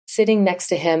sitting next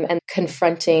to him and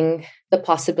confronting the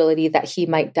possibility that he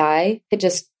might die, it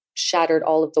just shattered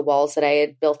all of the walls that I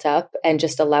had built up and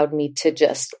just allowed me to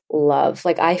just love.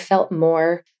 Like I felt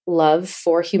more love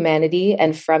for humanity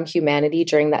and from humanity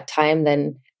during that time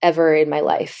than ever in my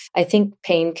life. I think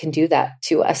pain can do that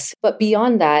to us. But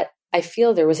beyond that, I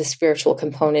feel there was a spiritual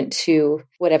component to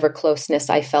whatever closeness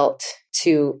I felt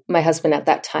to my husband at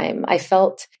that time. I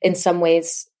felt in some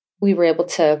ways we were able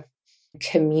to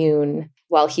commune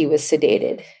while he was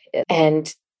sedated.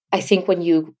 And I think when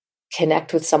you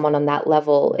connect with someone on that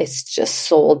level, it's just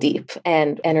soul deep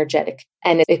and energetic.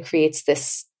 And it creates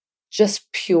this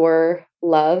just pure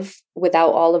love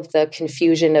without all of the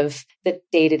confusion of the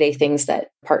day-to-day things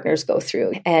that partners go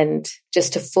through. And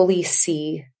just to fully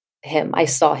see him, I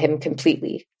saw him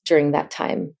completely during that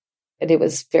time. And it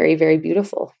was very, very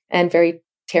beautiful and very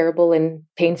terrible and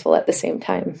painful at the same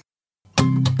time.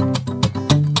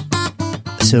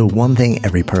 So one thing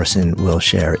every person will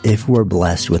share, if we're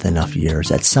blessed with enough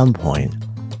years at some point,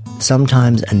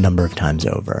 sometimes a number of times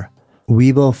over,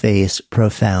 we will face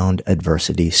profound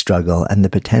adversity, struggle, and the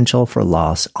potential for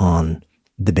loss on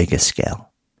the biggest scale.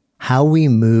 How we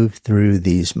move through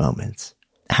these moments,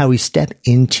 how we step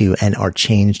into and are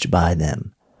changed by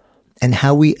them, and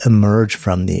how we emerge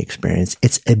from the experience,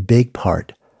 it's a big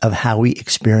part of how we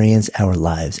experience our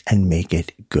lives and make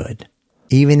it good.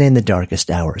 Even in the darkest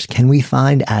hours, can we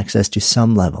find access to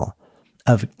some level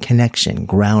of connection,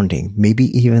 grounding, maybe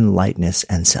even lightness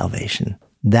and salvation?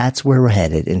 That's where we're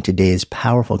headed in today's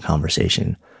powerful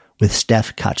conversation with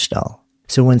Steph Catudal.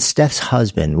 So when Steph's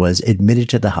husband was admitted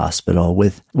to the hospital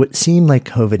with what seemed like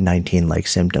COVID-19-like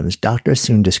symptoms, doctors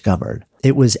soon discovered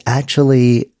it was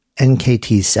actually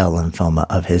NKT cell lymphoma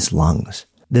of his lungs,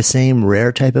 the same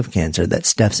rare type of cancer that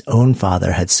Steph's own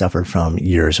father had suffered from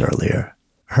years earlier.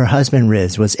 Her husband,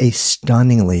 Riz, was a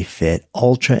stunningly fit,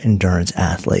 ultra-endurance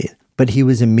athlete, but he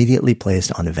was immediately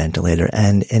placed on a ventilator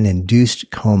and an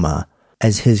induced coma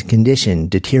as his condition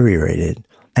deteriorated,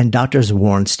 and doctors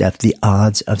warned Steph the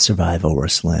odds of survival were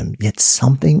slim. Yet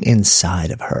something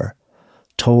inside of her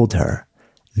told her,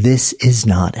 this is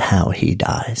not how he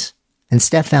dies. And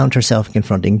Steph found herself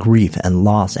confronting grief and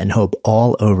loss and hope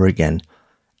all over again,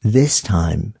 this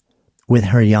time with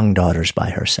her young daughters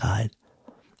by her side.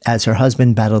 As her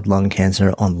husband battled lung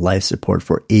cancer on life support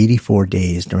for 84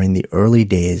 days during the early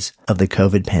days of the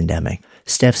COVID pandemic,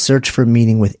 Steph searched for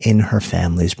meaning within her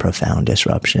family's profound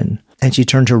disruption. And she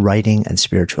turned to writing and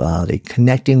spirituality,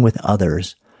 connecting with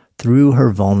others through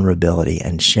her vulnerability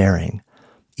and sharing,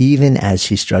 even as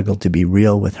she struggled to be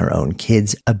real with her own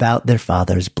kids about their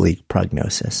father's bleak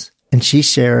prognosis. And she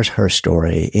shares her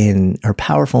story in her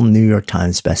powerful New York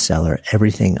Times bestseller,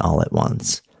 Everything All at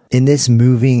Once. In this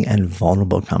moving and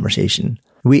vulnerable conversation,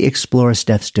 we explore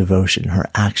Steph's devotion, her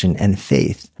action, and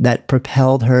faith that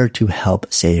propelled her to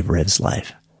help save Riv's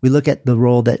life. We look at the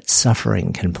role that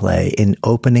suffering can play in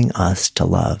opening us to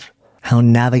love, how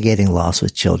navigating loss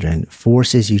with children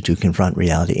forces you to confront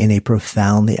reality in a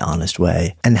profoundly honest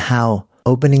way, and how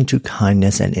opening to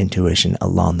kindness and intuition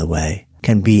along the way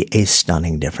can be a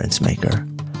stunning difference maker.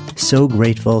 So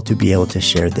grateful to be able to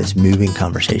share this moving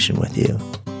conversation with you.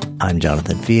 I'm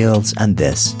Jonathan Fields, and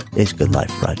this is Good Life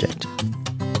Project.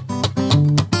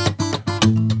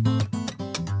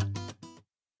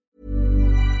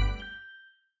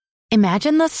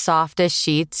 Imagine the softest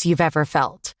sheets you've ever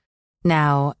felt.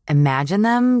 Now, imagine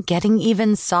them getting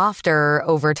even softer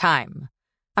over time.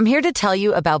 I'm here to tell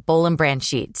you about Boll & Branch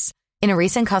sheets. In a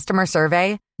recent customer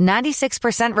survey,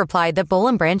 96% replied that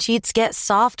Boll & Branch sheets get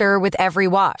softer with every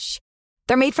wash.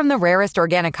 They're made from the rarest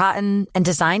organic cotton and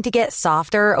designed to get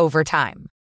softer over time.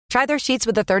 Try their sheets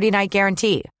with a 30-night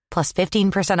guarantee, plus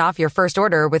 15% off your first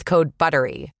order with code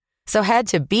BUTTERY. So head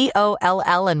to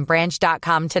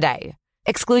BOLLandbranch.com today.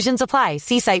 Exclusions apply.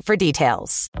 See site for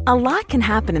details. A lot can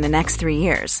happen in the next 3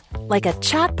 years. Like a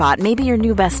chatbot may be your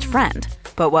new best friend.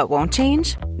 But what won't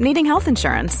change? Needing health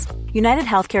insurance. United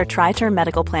Healthcare Tri-Term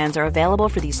Medical Plans are available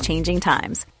for these changing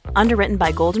times. Underwritten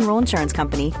by Golden Rule Insurance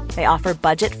Company, they offer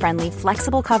budget-friendly,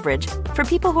 flexible coverage for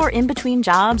people who are in between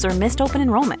jobs or missed open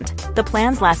enrollment. The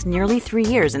plans last nearly 3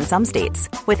 years in some states,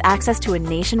 with access to a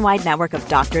nationwide network of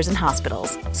doctors and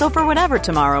hospitals. So for whatever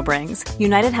tomorrow brings,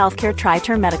 United Healthcare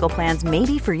Tri-Term Medical Plans may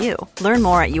be for you. Learn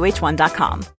more at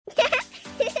uh1.com.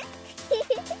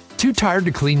 Too tired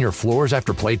to clean your floors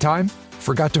after playtime?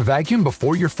 Forgot to vacuum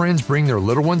before your friends bring their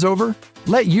little ones over?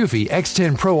 Let Eufy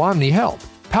X10 Pro Omni help.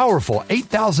 Powerful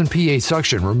 8,000 PA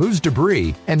suction removes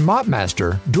debris, and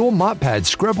MopMaster dual mop pads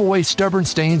scrub away stubborn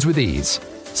stains with ease.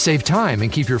 Save time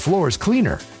and keep your floors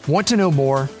cleaner. Want to know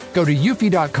more? Go to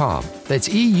eufy.com, that's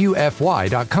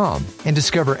EUFY.com, and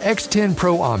discover X10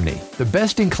 Pro Omni, the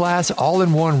best-in-class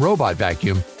all-in-one robot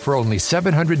vacuum for only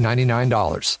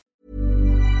 $799.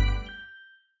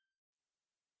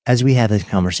 As we have this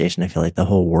conversation, I feel like the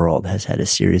whole world has had a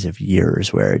series of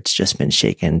years where it's just been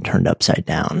shaken, turned upside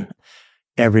down.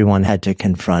 Everyone had to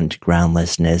confront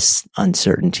groundlessness,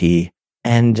 uncertainty,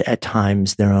 and at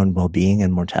times their own well-being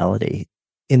and mortality.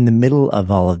 In the middle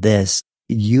of all of this,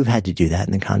 you've had to do that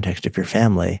in the context of your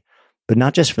family, but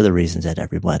not just for the reasons that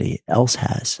everybody else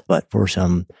has, but for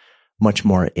some much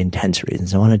more intense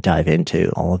reasons. I want to dive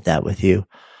into all of that with you.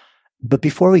 But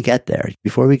before we get there,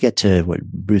 before we get to what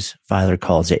Bruce Feiler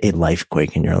calls a life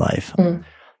quake in your life,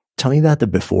 tell me about the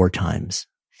before times.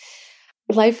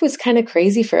 Life was kind of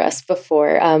crazy for us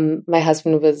before. My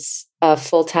husband was a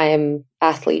full-time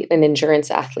athlete, an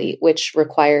endurance athlete, which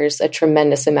requires a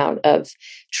tremendous amount of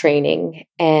training.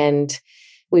 And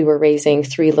we were raising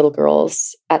 3 little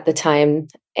girls at the time.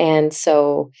 And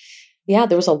so, yeah,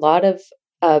 there was a lot of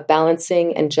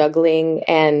balancing and juggling,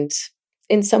 and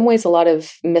in some ways, a lot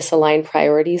of misaligned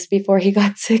priorities before he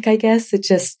got sick, I guess.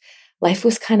 Life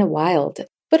was kind of wild,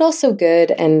 but also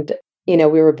good. And we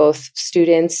were both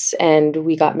students, and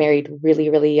we got married really,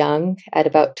 really young at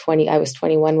about 20. I was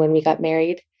 21 when we got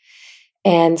married.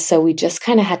 And so we just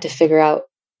kind of had to figure out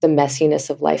the messiness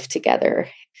of life together.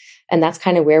 And that's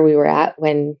kind of where we were at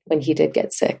when he did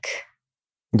get sick.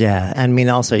 Yeah. I mean,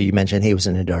 also you mentioned he was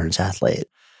an endurance athlete,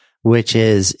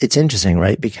 it's interesting,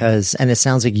 right? Because, and it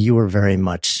sounds like you were very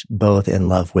much both in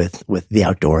love with the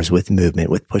outdoors, with movement,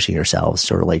 with pushing yourselves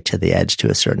sort of like to the edge to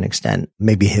a certain extent,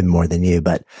 maybe him more than you,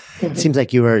 but it seems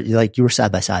like you were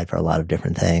side by side for a lot of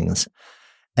different things.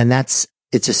 And it's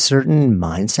a certain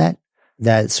mindset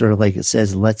that sort of like it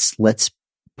says, let's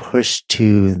push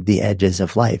to the edges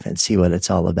of life and see what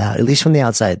it's all about. At least from the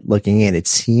outside looking in, it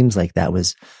seems like that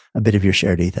was a bit of your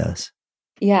shared ethos.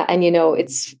 Yeah. And,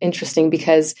 it's interesting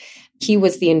because he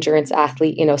was the endurance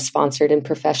athlete, sponsored and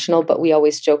professional, but we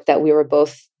always joke that we were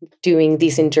both doing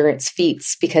these endurance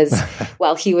feats because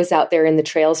while he was out there in the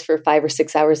trails for 5 or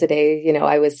 6 hours a day,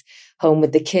 I was home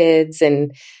with the kids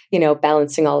and,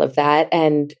 balancing all of that.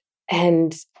 And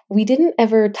we didn't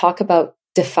ever talk about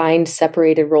defined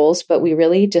separated roles, but we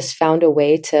really just found a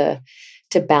way to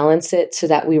balance it so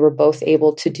that we were both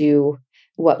able to do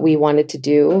what we wanted to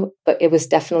do. But it was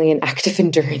definitely an act of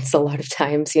endurance a lot of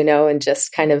times, and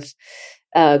just kind of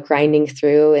grinding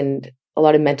through, and a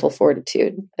lot of mental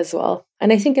fortitude as well.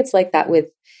 And I think it's like that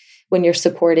when you're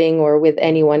supporting or with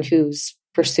anyone who's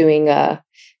pursuing a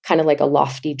kind of like a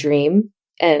lofty dream,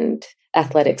 and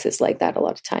athletics is like that a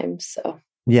lot of times. So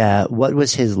yeah. What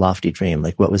was his lofty dream?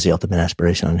 Like, what was the ultimate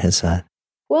aspiration on his side?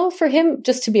 Well, for him,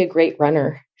 just to be a great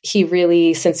runner. He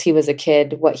really, since he was a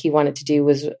kid, what he wanted to do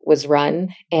was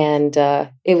run. And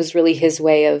it was really his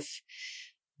way of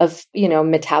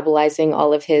metabolizing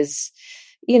all of his,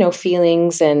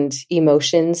 feelings and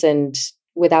emotions. And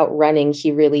without running,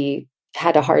 he really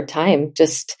had a hard time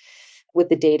just with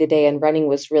the day-to-day, and running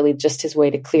was really just his way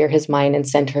to clear his mind and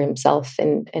center himself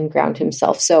and ground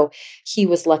himself. So he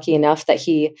was lucky enough that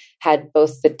he had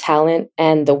both the talent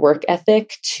and the work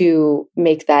ethic to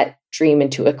make that dream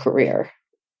into a career.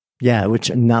 Yeah,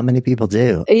 which not many people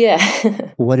do. Yeah.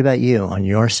 What about you on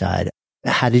your side?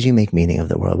 How did you make meaning of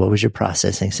the world? What was your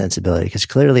processing sensibility? Because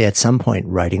clearly at some point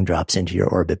writing drops into your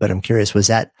orbit, but I'm curious, was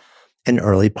that an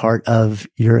early part of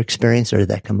your experience or did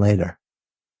that come later?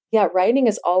 Yeah, writing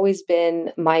has always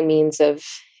been my means of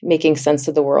making sense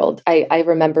of the world. I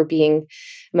remember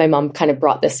my mom kind of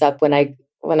brought this up when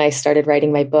I started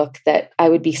writing my book, that I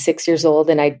would be 6 years old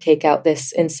and I'd take out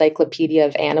this encyclopedia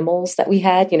of animals that we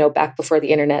had, back before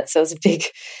the internet. So it was a big,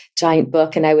 giant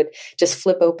book. And I would just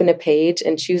flip open a page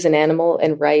and choose an animal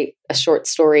and write a short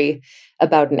story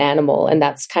about an animal. And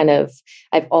that's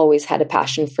I've always had a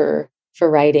passion for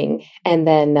writing. And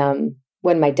then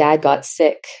when my dad got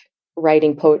sick,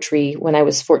 writing poetry when I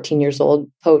was 14 years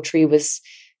old, poetry was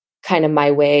kind of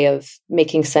my way of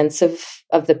making sense of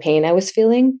the pain I was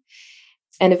feeling.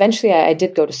 And eventually I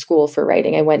did go to school for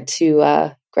writing. I went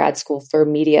to grad school for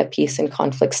media, peace, and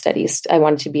conflict studies. I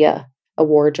wanted to be a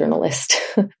war journalist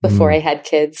before I had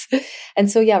kids.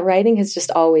 And so, yeah, writing has just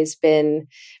always been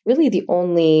really the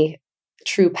only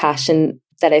true passion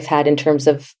that I've had in terms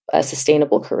of a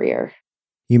sustainable career.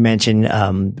 You mentioned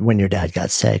when your dad got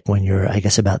sick, when you're, I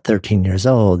guess, about 13 years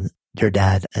old, your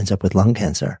dad ends up with lung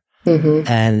cancer. Mm-hmm.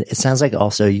 And it sounds like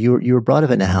also you were brought up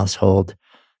in a household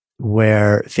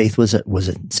where faith was a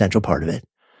central part of it.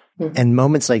 Mm-hmm. And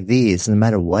moments like these, no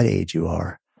matter what age you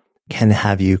are, can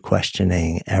have you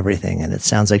questioning everything. And it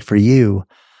sounds like for you,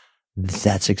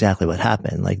 that's exactly what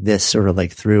happened. Like this sort of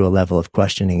like threw a level of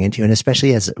questioning into you. And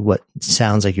especially as what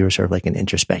sounds like you were sort of like an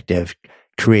introspective,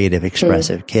 creative,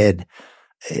 expressive kid,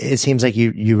 it seems like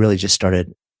you really just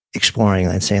started exploring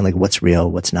and saying like, what's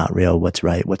real, what's not real, what's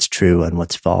right, what's true, and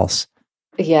what's false.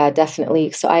 Yeah,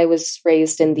 definitely. So I was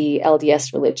raised in the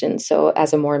LDS religion. So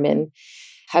as a Mormon,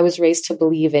 I was raised to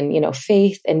believe in,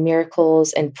 faith and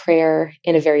miracles and prayer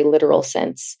in a very literal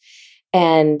sense.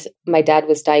 And my dad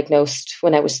was diagnosed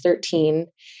when I was 13.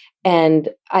 And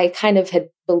I kind of had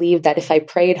believed that if I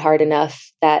prayed hard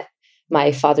enough, that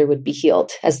my father would be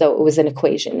healed, as though it was an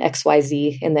equation,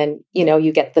 XYZ. And then,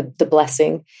 you get the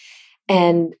blessing.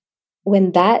 And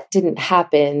when that didn't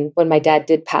happen, when my dad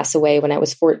did pass away when I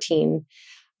was 14,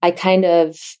 I kind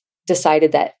of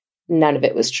decided that none of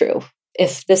it was true.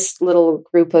 If this little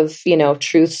group of,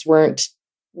 truths weren't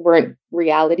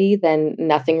reality, then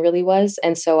nothing really was.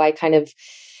 And so I kind of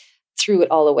threw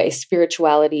it all away.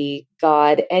 Spirituality,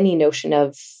 God, any notion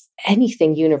of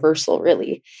anything universal,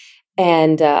 really.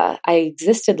 And I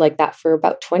existed like that for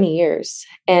about 20 years.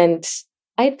 And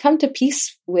I had come to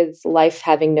peace with life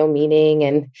having no meaning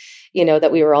and,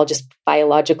 that we were all just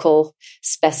biological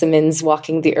specimens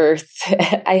walking the earth.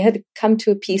 I had come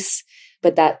to a peace,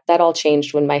 but that all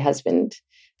changed when my husband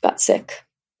got sick.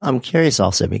 I'm curious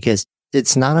also because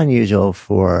it's not unusual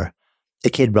for a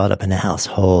kid brought up in a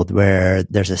household where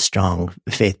there's a strong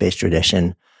faith-based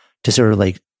tradition to sort of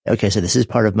like, okay, so this is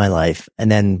part of my life.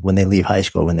 And then when they leave high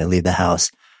school, when they leave the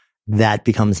house, that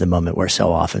becomes the moment where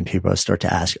so often people start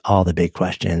to ask all the big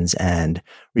questions and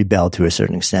rebel to a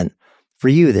certain extent. For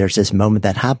you, there's this moment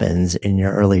that happens in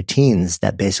your early teens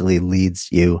that basically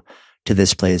leads you to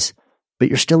this place, but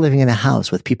you're still living in a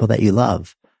house with people that you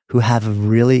love who have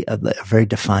a very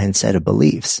defined set of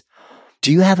beliefs.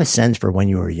 Do you have a sense for when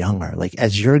you were younger, like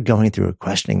as you're going through a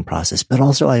questioning process, but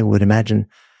also I would imagine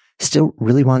still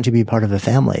really wanting to be part of a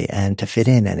family and to fit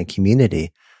in and a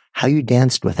community, how you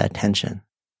danced with that tension?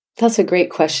 That's a great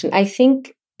question. I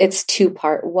think it's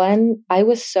two-part. One, I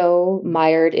was so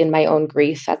mired in my own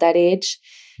grief at that age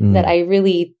that I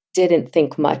really didn't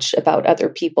think much about other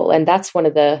people. And that's one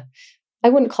of I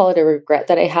wouldn't call it a regret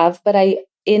that I have, but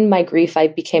in my grief, I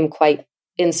became quite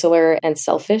insular and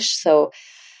selfish. So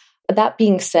that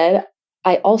being said,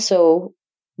 I also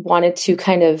wanted to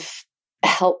kind of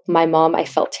help my mom. I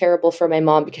felt terrible for my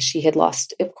mom because she had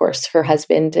lost, of course, her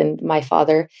husband and my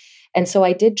father. And so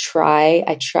I did try.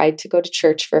 I tried to go to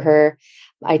church for her.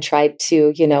 I tried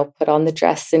to, put on the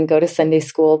dress and go to Sunday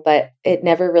school, but it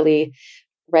never really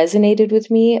resonated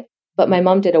with me. But my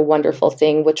mom did a wonderful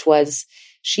thing, which was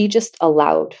she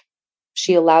allowed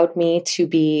me to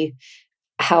be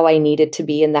how I needed to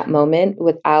be in that moment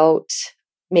without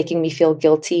making me feel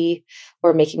guilty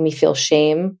or making me feel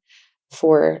shame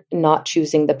for not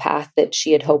choosing the path that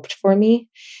she had hoped for me.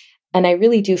 And I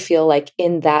really do feel like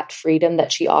in that freedom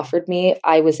that she offered me,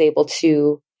 I was able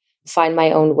to find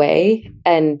my own way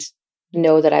and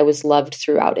know that I was loved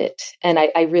throughout it. And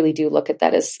I really do look at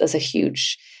that as a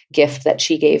huge gift that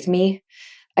she gave me.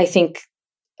 I think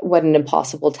what an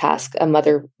impossible task, a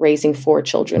mother raising 4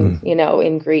 children,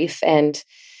 in grief. And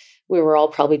we were all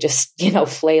probably just,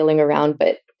 flailing around.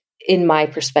 But in my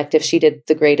perspective, she did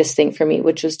the greatest thing for me,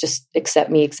 which was just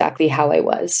accept me exactly how I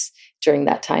was during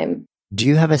that time. Do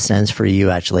you have a sense for you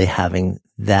actually having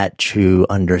that true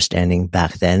understanding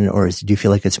back then? Or do you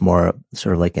feel like it's more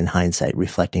sort of like in hindsight,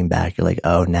 reflecting back, you're like,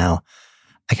 oh, now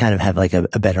I kind of have like a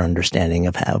better understanding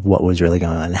of what was really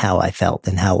going on, how I felt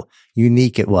and how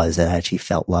unique it was that I actually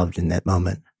felt loved in that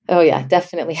moment? Oh yeah,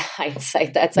 definitely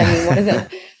hindsight. That's,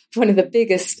 one of the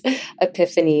biggest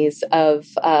epiphanies of,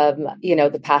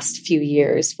 the past few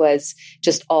years was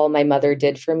just all my mother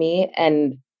did for me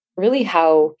and really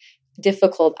how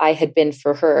difficult I had been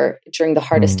for her during the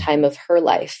hardest time of her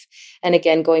life. And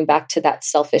again, going back to that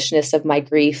selfishness of my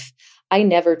grief, I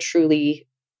never truly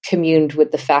communed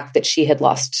with the fact that she had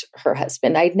lost her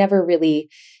husband. I'd never really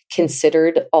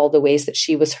considered all the ways that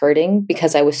she was hurting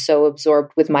because I was so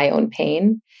absorbed with my own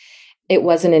pain. It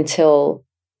wasn't until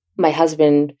my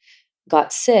husband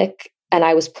got sick and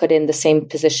I was put in the same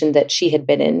position that she had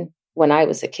been in when I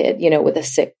was a kid, with a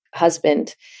sick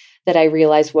husband, that I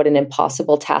realized what an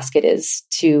impossible task it is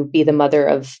to be the mother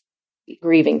of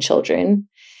grieving children.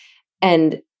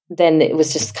 And then it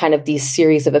was just kind of these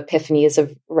series of epiphanies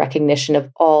of recognition of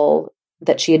all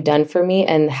that she had done for me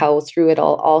and how through it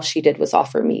all she did was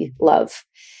offer me love.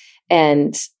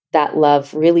 And that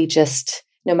love really just,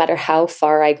 no matter how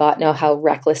far I got, how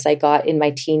reckless I got in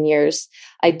my teen years,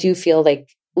 I do feel like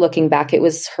looking back, it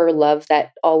was her love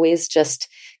that always just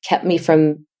kept me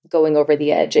from going over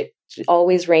the edge. It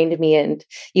always reined me in.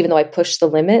 Even though I pushed the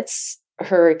limits,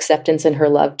 her acceptance and her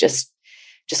love just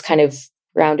kind of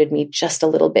grounded me just a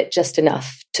little bit, just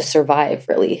enough to survive,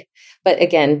 really. But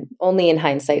again, only in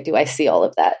hindsight do I see all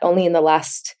of that. Only in the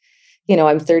last,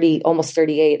 I'm 30, almost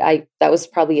 38. That was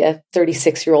probably a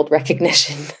 36-year-old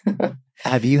recognition.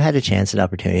 Have you had a chance and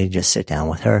opportunity to just sit down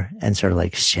with her and sort of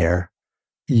like share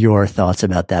your thoughts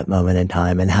about that moment in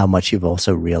time and how much you've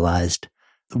also realized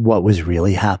what was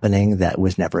really happening that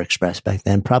was never expressed back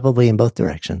then, probably in both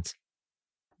directions?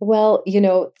 Well,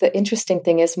 the interesting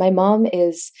thing is my mom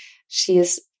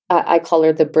I call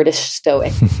her the British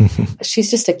Stoic. She's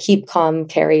just a keep calm,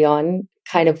 carry on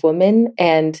kind of woman.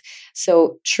 And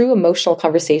so true emotional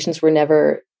conversations were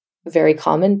never very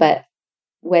common. But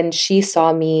when she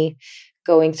saw me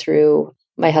going through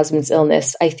my husband's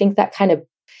illness, I think that kind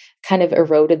of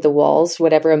eroded the walls,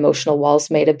 whatever emotional walls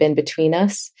might have been between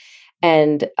us.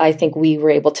 And I think we were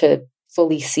able to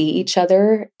fully see each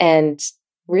other and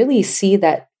really see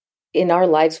that in our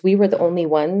lives, we were the only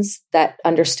ones that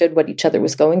understood what each other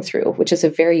was going through, which is a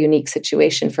very unique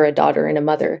situation for a daughter and a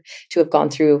mother to have gone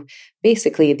through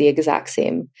basically the exact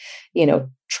same,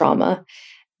 trauma.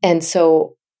 And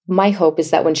so my hope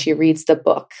is that when she reads the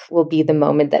book will be the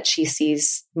moment that she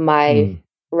sees my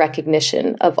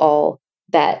recognition of all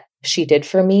that she did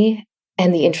for me.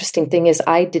 And the interesting thing is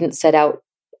I didn't set out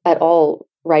at all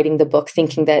writing the book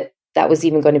thinking that was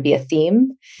even going to be a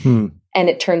theme. And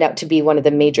it turned out to be one of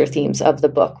the major themes of the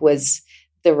book was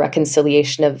the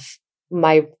reconciliation of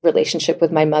my relationship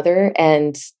with my mother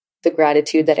and the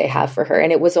gratitude that I have for her.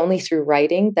 And it was only through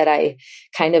writing that I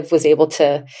kind of was able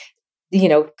to,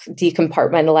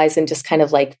 decompartmentalize and just kind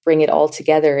of like bring it all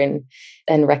together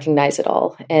and recognize it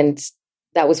all. And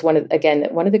that was one of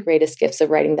the greatest gifts of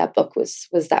writing that book was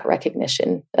that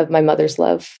recognition of my mother's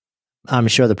love. I'm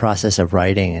sure the process of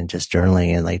writing and just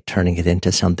journaling and like turning it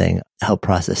into something helped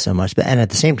process so much. And at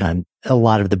the same time, a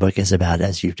lot of the book is about,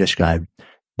 as you've described,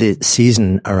 the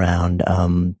season around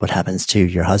what happens to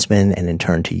your husband and in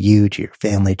turn to you, to your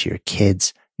family, to your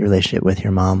kids, your relationship with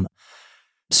your mom.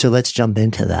 So let's jump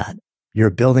into that.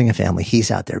 You're building a family.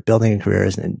 He's out there building a career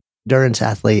as an endurance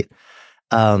athlete.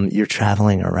 You're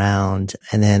traveling around.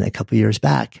 And then a couple of years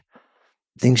back,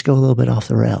 things go a little bit off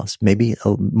the rails, maybe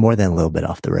more than a little bit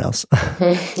off the rails.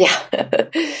 Yeah.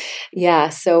 Yeah.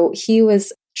 So he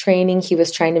was training. He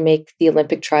was trying to make the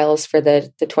Olympic trials for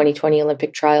the 2020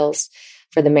 Olympic trials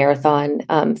for the marathon,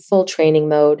 full training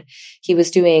mode. He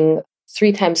was doing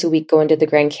 3 times a week, going to the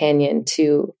Grand Canyon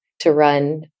to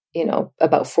run,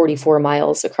 about 44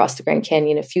 miles across the Grand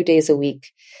Canyon, a few days a week.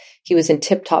 He was in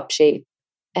tip-top shape.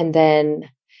 And then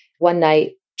one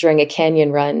night, during a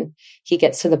canyon run, he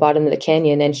gets to the bottom of the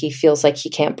canyon and he feels like he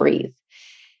can't breathe.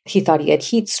 He thought he had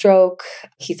heat stroke.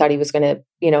 He thought he was going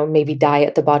to, maybe die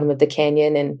at the bottom of the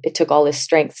canyon. And it took all his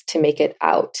strength to make it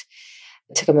out.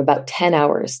 It took him about 10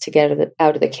 hours to get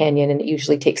out of the canyon. And it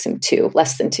usually takes him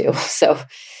less than 2. So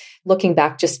looking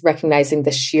back, just recognizing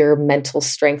the sheer mental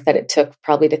strength that it took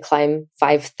probably to climb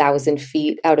 5,000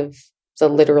 feet out of the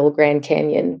literal Grand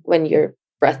Canyon when you're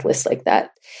breathless like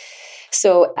that.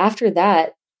 So after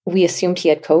that, we assumed he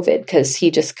had COVID because he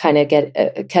just kind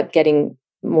of kept getting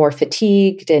more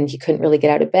fatigued and he couldn't really get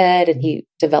out of bed and he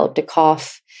developed a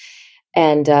cough.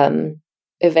 And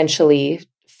eventually,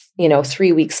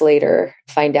 3 weeks later,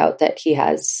 find out that he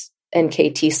has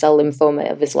NK T cell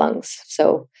lymphoma of his lungs.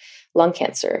 So lung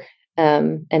cancer.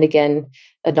 And again,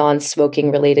 a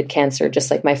non-smoking related cancer, just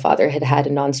like my father had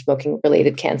a non-smoking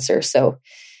related cancer. So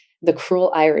the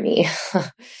cruel irony.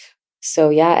 So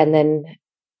yeah, and then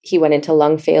he went into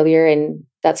lung failure and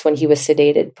that's when he was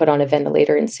sedated, put on a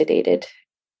ventilator and sedated.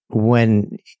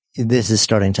 When this is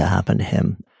starting to happen to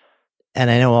him,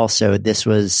 and I know also this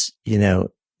was, the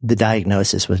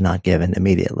diagnosis was not given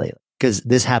immediately because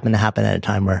this happened to happen at a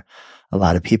time where a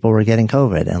lot of people were getting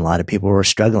COVID and a lot of people were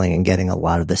struggling and getting a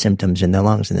lot of the symptoms in their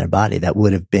lungs and their body that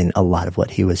would have been a lot of what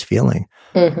he was feeling.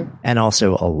 Mm-hmm. And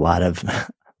also a lot of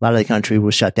the country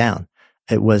was shut down.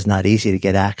 It was not easy to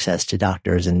get access to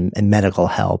doctors and medical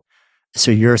help.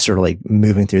 So you're sort of like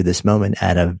moving through this moment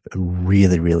at a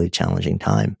really, really challenging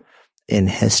time in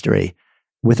history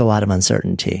with a lot of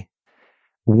uncertainty.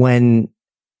 When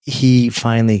he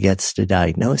finally gets the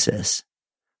diagnosis,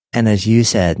 and as you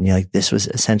said, this was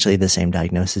essentially the same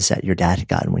diagnosis that your dad had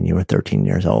gotten when you were 13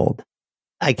 years old.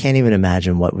 I can't even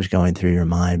imagine what was going through your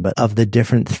mind, but of the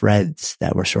different threads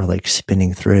that were sort of like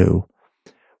spinning through,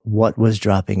 what was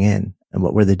dropping in? And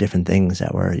what were the different things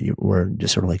that were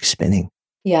just sort of like spinning?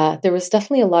 Yeah, there was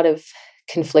definitely a lot of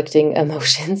conflicting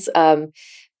emotions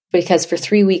because for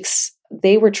 3 weeks,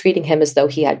 they were treating him as though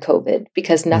he had COVID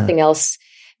because nothing else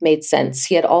made sense.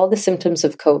 He had all the symptoms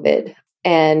of COVID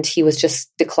and he was just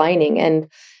declining. And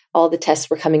all the tests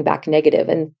were coming back negative.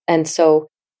 And so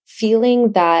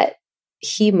feeling that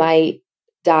he might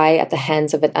die at the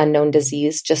hands of an unknown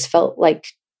disease just felt like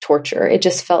torture. It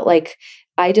just felt like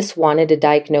I just wanted a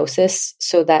diagnosis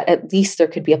so that at least there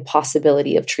could be a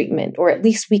possibility of treatment, or at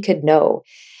least we could know.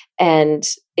 And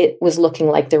it was looking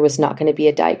like there was not going to be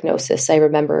a diagnosis. I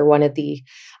remember one of the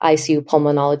ICU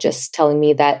pulmonologists telling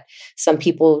me that some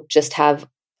people just have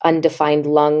undefined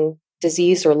lung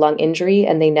disease or lung injury,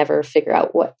 and they never figure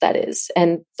out what that is.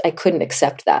 And I couldn't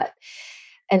accept that.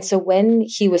 And so when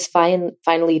he was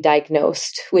finally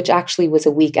diagnosed, which actually was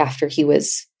a week after he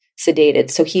was sedated,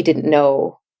 so he didn't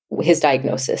know his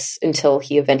diagnosis until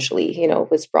he eventually,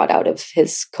 was brought out of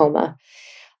his coma.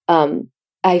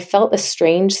 I felt a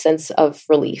strange sense of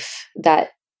relief that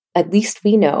at least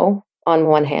we know on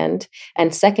one hand.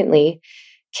 And secondly,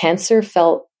 cancer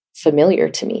felt familiar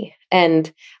to me.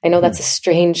 And I know that's a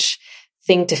strange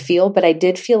thing to feel, but I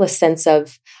did feel a sense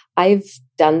of, I've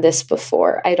done this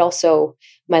before.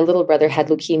 My little brother had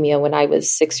leukemia when I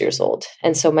was 6 years old.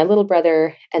 And so my little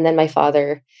brother, and then my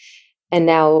father, and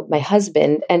now my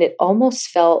husband, and it almost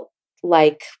felt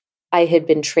like I had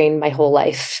been trained my whole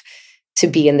life to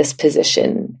be in this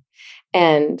position.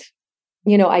 And,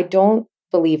 I don't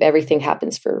believe everything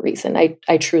happens for a reason.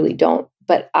 I truly don't.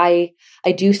 But I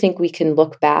do think we can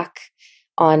look back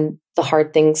on the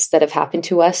hard things that have happened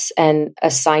to us and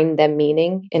assign them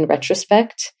meaning in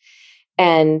retrospect.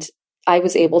 And I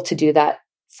was able to do that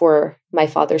for my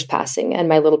father's passing and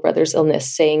my little brother's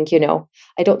illness, saying,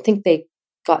 I don't think they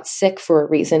got sick for a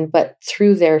reason, but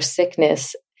through their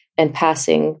sickness and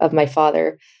passing of my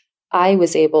father, I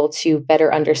was able to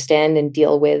better understand and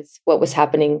deal with what was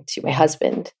happening to my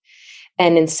husband.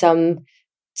 And in some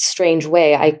strange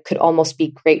way, I could almost be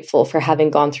grateful for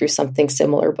having gone through something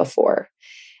similar before.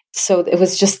 So it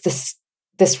was just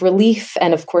this relief,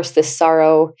 and of course this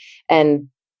sorrow, and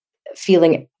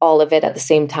feeling all of it at the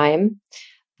same time.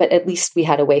 But at least we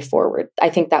had a way forward. I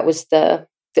think that was the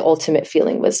ultimate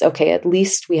feeling was, okay, at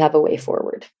least we have a way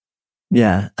forward.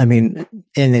 Yeah. I mean,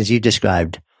 and as you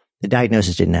described, the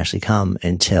diagnosis didn't actually come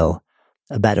until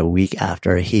about a week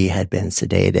after he had been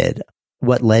sedated.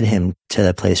 What led him to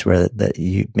the place where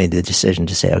you made the decision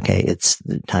to say, okay, it's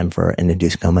time for an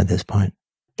induced coma at this point?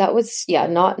 That was,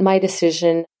 not my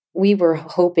decision. We were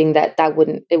hoping that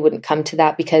it wouldn't come to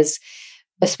that, because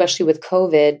especially with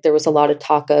COVID, there was a lot of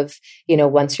talk of,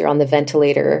 once you're on the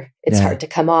ventilator, it's hard to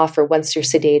come off, or once you're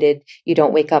sedated, you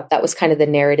don't wake up. That was kind of the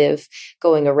narrative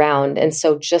going around. And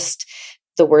so just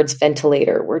the words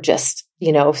ventilator were just,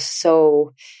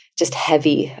 so just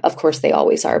heavy. Of course, they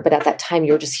always are. But at that time,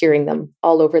 you were just hearing them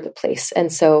all over the place.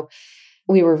 And so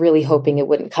we were really hoping it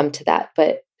wouldn't come to that.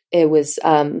 But it was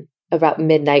about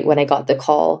midnight when I got the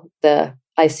call. The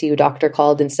ICU doctor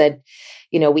called and said,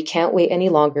 we can't wait any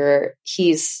longer.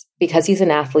 Because he's an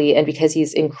athlete and because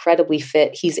he's incredibly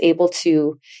fit, he's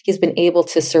been able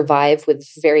to survive with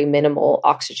very minimal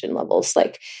oxygen levels.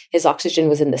 Like his oxygen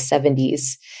was in the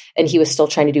 70s and he was still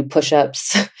trying to do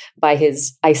push-ups by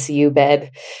his ICU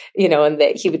bed, and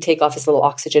that he would take off his little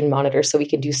oxygen monitor so he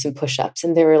could do some push-ups.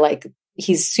 And they were like,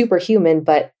 he's superhuman,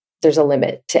 but there's a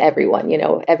limit to everyone,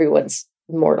 everyone's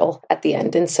mortal at the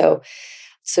end. And so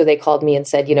they called me and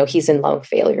said, he's in lung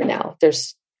failure now.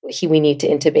 We need to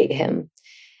intubate him.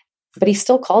 But he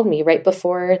still called me right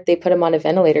before they put him on a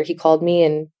ventilator. He called me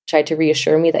and tried to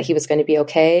reassure me that he was going to be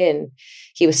okay. And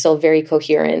he was still very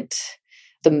coherent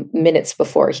the minutes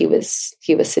before he was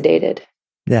sedated.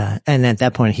 Yeah. And at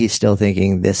that point, he's still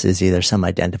thinking this is either some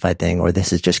identified thing or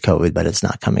this is just COVID, but it's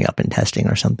not coming up in testing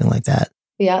or something like that.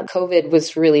 Yeah. COVID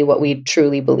was really what we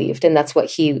truly believed. And that's what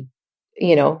he,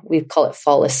 we call it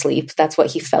fall asleep. That's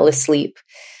what he fell asleep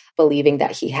believing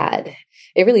that he had.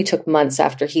 It really took months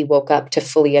after he woke up to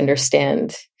fully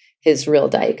understand his real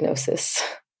diagnosis.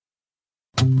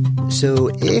 So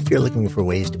if you're looking for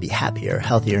ways to be happier,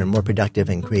 healthier, and more productive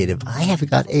and creative, I have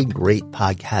got a great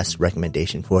podcast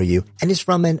recommendation for you. And it's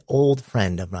from an old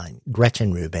friend of mine,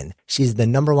 Gretchen Rubin. She's the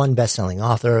 #1 best-selling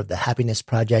author of The Happiness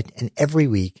Project. And every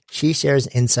week she shares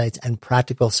insights and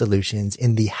practical solutions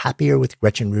in the Happier with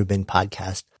Gretchen Rubin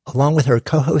podcast, along with her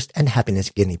co-host and happiness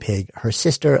guinea pig, her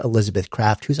sister, Elizabeth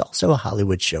Kraft, who's also a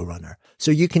Hollywood showrunner. So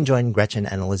you can join Gretchen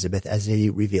and Elizabeth as they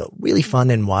reveal really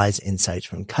fun and wise insights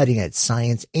from cutting-edge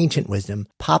science, ancient wisdom,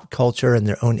 pop culture, and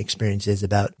their own experiences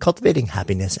about cultivating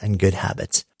happiness and good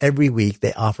habits. Every week,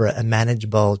 they offer a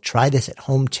manageable try this at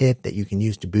home tip that you can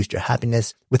use to boost your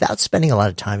happiness without spending a lot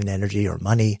of time and energy or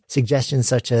money. Suggestions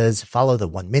such as follow the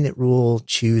 1-minute rule,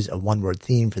 choose a one-word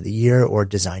theme for the year, or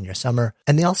design your summer.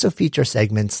 And they also feature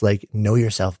segments like Know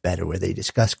Yourself Better, where they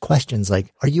discuss questions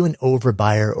like, are you an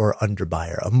overbuyer or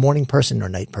underbuyer, a morning person or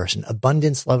night person,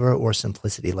 abundance lover or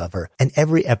simplicity lover? And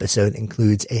every episode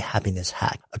includes a happiness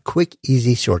hack, a quick,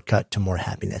 easy shortcut to more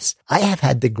happiness. I have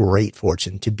had the great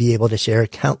fortune to be able to share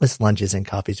countless lunches and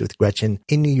coffees with Gretchen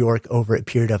in New York over a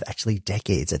period of actually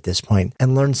decades at this point,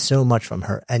 and learned so much from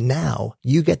her. And now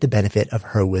you get the benefit of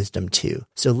her wisdom too.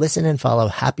 So listen and follow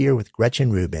Happier with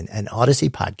Gretchen Rubin, an Odyssey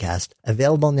podcast,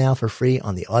 available now for free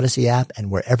on the Odyssey app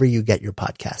and wherever you get your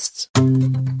podcasts.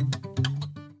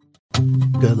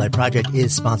 Good Life Project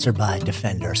is sponsored by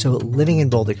Defender. So living in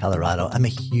Boulder, Colorado, I'm a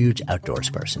huge outdoors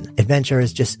person. Adventure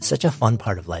is just such a fun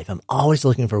part of life. I'm always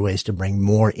looking for ways to bring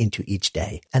more into each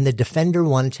day. And the Defender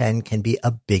 110 can be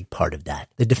a big part of that.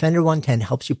 The Defender 110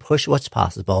 helps you push what's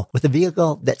possible with a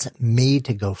vehicle that's made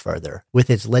to go further.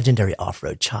 With its legendary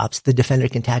off-road chops, the Defender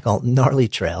can tackle gnarly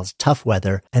trails, tough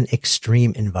weather, and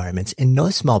extreme environments in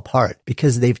no small part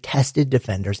because they've tested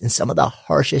Defenders in some of the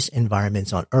harshest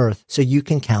environments on Earth, so you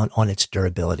can count on its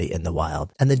durability in the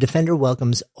wild. And the Defender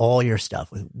welcomes all your stuff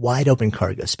with wide open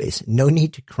cargo space. No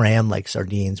need to cram like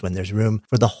sardines when there's room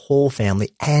for the whole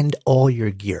family and all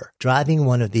your gear. Driving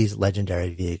one of these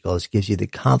legendary vehicles gives you the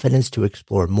confidence to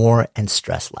explore more and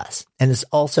stress less. And it's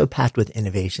also packed with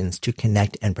innovations to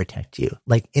connect and protect you,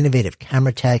 like innovative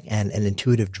camera tech and an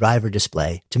intuitive driver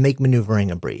display to make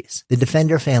maneuvering a breeze. The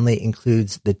Defender family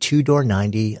includes the 2-door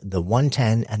 90, the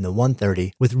 110, and the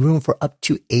 130 with room for up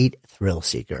to 8 thrill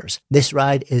seekers. This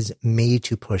ride is made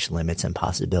to push limits and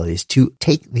possibilities to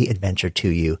take the adventure to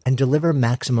you and deliver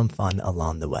maximum fun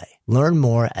along the way. Learn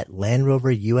more at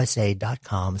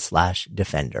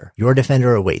LandRoverUSA.com/Defender. Your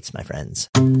Defender awaits, my friends.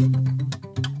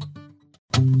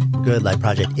 Good Life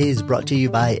Project is brought to you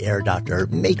by Air Doctor,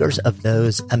 makers of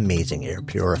those amazing air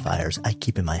purifiers I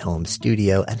keep in my home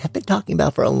studio and have been talking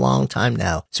about for a long time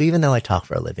now. So even though I talk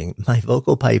for a living, my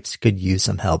vocal pipes could use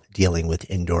some help dealing with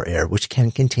indoor air, which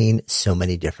can contain so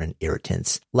many different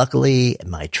irritants. Luckily,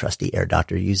 my trusty Air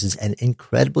Doctor uses an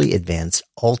incredibly advanced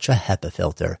ultra HEPA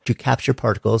filter to capture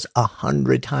particles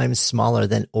 100 times smaller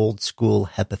than old school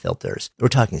HEPA filters. We're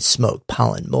talking smoke,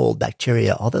 pollen, mold,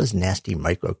 bacteria, all those nasty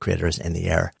micro critters in the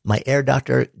air. My Air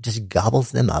Doctor just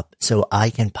gobbles them up so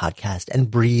I can podcast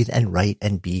and breathe and write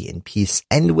and be in peace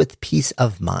and with peace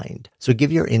of mind. So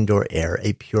give your indoor air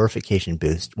a purification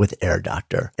boost with Air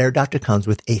Doctor. Air Doctor comes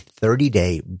with a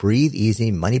 30-day breathe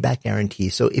easy money back guarantee.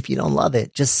 So if you don't love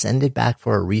it, just send it back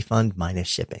for a refund minus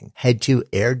shipping. Head to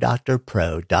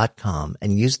airdoctorpro.com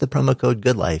and use the promo code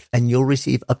GOODLIFE and you'll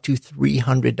receive up to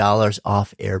 $300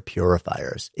 off air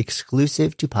purifiers.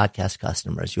 Exclusive to podcast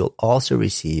customers, you'll also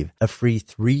receive a free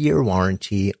 3-year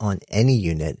warranty on any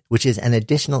unit, which is an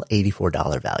additional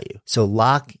 $84 value. So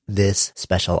lock this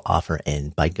special offer in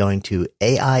by going to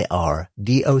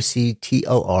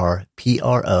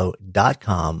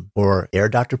airdoctorpro.com or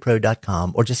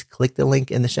airdoctorpro.com or just click the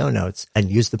link in the show notes and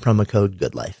use the promo code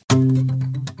GOODLIFE.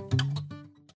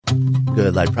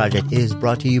 Good Life Project is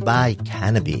brought to you by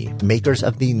Canopy, makers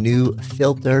of the new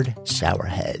filtered shower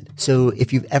head. So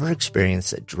if you've ever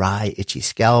experienced a dry, itchy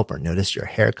scalp or noticed your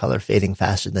hair color fading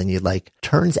faster than you'd like,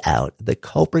 turns out the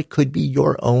culprit could be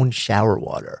your own shower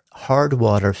water. Hard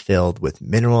water filled with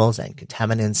minerals and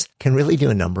contaminants can really do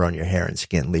a number on your hair and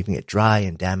skin, leaving it dry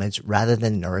and damaged rather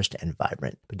than nourished and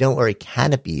vibrant. But don't worry,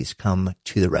 Canopy's come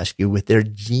to the rescue with their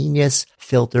genius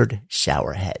filtered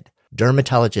shower head.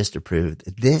 Dermatologist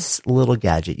approved, this little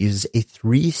gadget uses a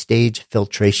 3-stage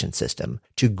filtration system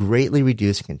to greatly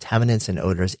reduce contaminants and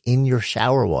odors in your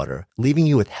shower water, leaving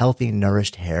you with healthy,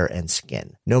 nourished hair and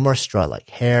skin. No more straw-like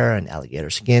hair and alligator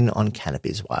skin on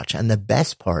Canopy's watch. And the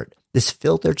best part, this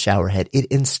filtered shower head, it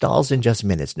installs in just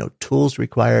minutes, no tools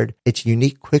required. Its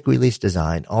unique quick-release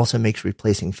design also makes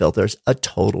replacing filters a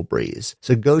total breeze.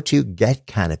 So go to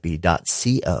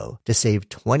getcanopy.co to save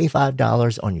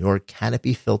 $25 on your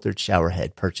Canopy filtered shower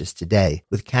head purchase today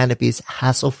with Canopy's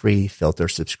hassle-free filter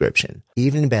subscription.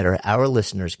 Even better, our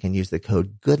listeners can use the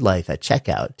code GOODLIFE at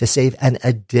checkout to save an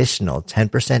additional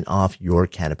 10% off your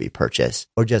Canopy purchase.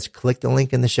 Or just click the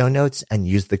link in the show notes and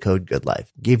use the code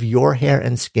GOODLIFE. Give your hair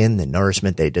and skin the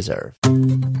nourishment they deserve.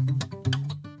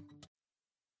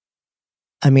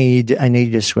 I mean, I know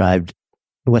you described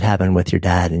what happened with your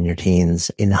dad in your teens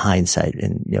in hindsight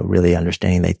and, really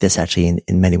understanding that this actually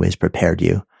in many ways prepared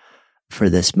you for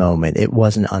this moment. It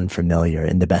wasn't unfamiliar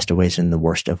in the best of ways and the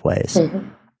worst of ways. Mm-hmm.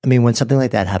 I mean, when something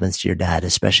like that happens to your dad,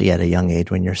 especially at a young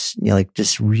age, when you're,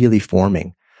 just really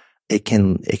forming, it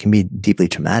can be deeply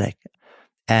traumatic.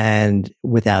 And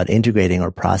without integrating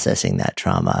or processing that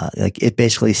trauma, like it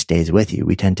basically stays with you.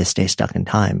 We tend to stay stuck in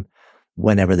time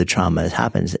whenever the trauma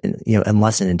happens,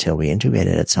 unless and until we integrate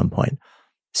it at some point.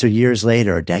 So years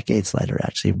later, or decades later,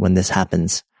 actually, when this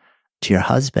happens to your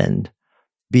husband,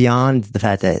 beyond the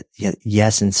fact that,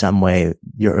 yes, in some way,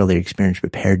 your earlier experience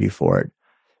prepared you for it,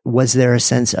 was there a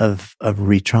sense of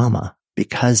re-trauma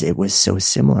because it was so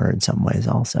similar in some ways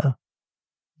also?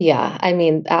 Yeah, I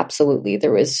mean, absolutely.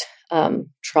 There was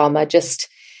trauma, just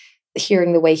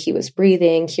hearing the way he was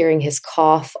breathing, hearing his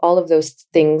cough, all of those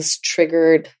things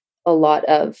triggered a lot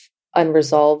of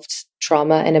unresolved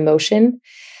trauma and emotion.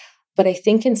 But I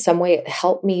think in some way it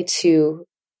helped me to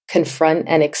confront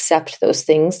and accept those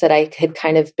things that I had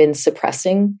kind of been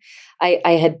suppressing. I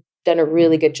had done a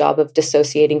really good job of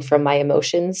dissociating from my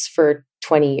emotions for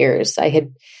 20 years. I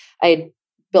had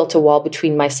built a wall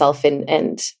between myself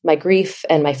and my grief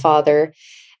and my father,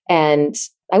 and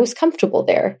I was comfortable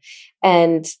there.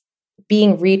 And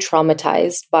being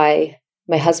re-traumatized by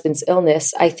my husband's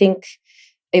illness, I think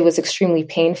it was extremely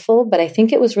painful, but I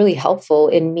think it was really helpful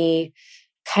in me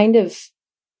kind of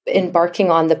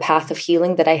embarking on the path of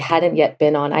healing that I hadn't yet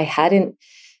been on. I hadn't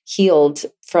healed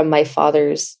from my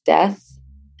father's death.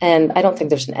 And I don't think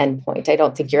there's an end point. I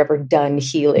don't think you're ever done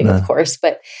healing, of course,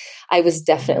 but I was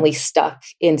definitely stuck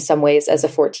in some ways as a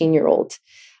 14-year-old,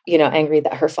 angry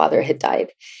that her father had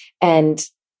died. And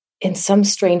in some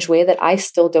strange way that I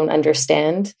still don't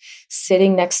understand,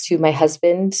 sitting next to my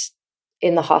husband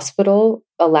in the hospital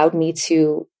allowed me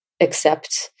to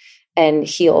accept and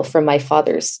heal from my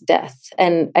father's death.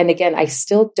 And again, I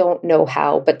still don't know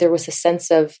how, but there was a sense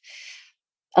of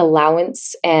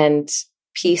allowance and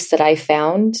peace that I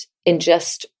found in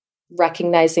just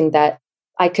recognizing that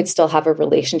I could still have a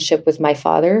relationship with my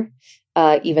father,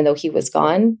 even though he was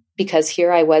gone, because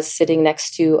here I was sitting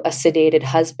next to a sedated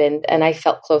husband and I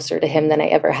felt closer to him than I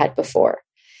ever had before.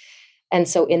 And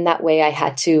so in that way, I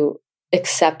had to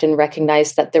accept and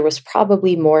recognize that there was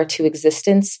probably more to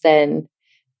existence than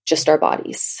just our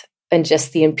bodies and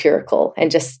just the empirical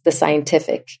and just the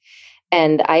scientific.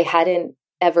 And I hadn't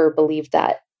ever believed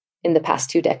that in the past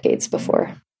 2 decades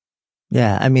before.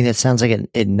 Yeah. I mean, it sounds like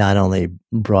it not only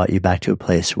brought you back to a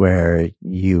place where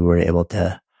you were able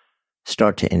to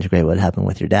start to integrate what happened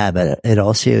with your dad, but it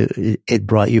also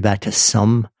brought you back to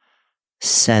some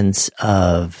sense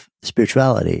of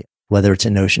spirituality, whether it's a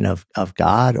notion of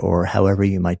God or however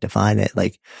you might define it.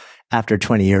 Like after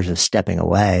 20 years of stepping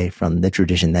away from the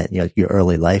tradition that your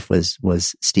early life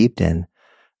was steeped in,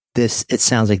 it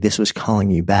sounds like this was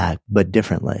calling you back, but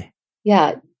differently.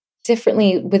 Yeah,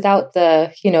 differently, without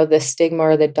the the stigma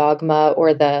or the dogma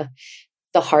or the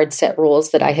hard set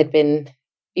rules that I had been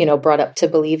brought up to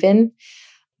believe in.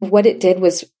 What it did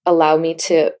was allow me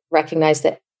to recognize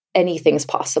that anything's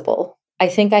possible. I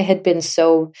think I had been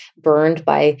so burned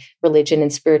by religion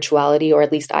and spirituality, or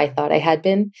at least I thought I had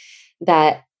been,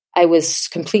 that I was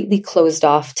completely closed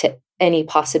off to any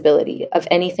possibility of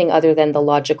anything other than the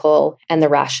logical and the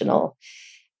rational.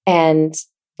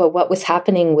 But what was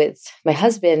happening with my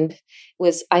husband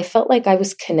was I felt like I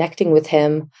was connecting with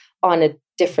him on a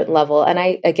different level. And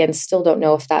I, again, still don't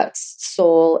know if that's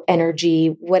soul, energy,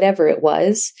 whatever it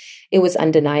was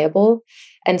undeniable.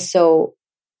 And so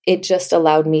it just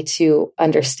allowed me to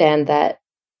understand that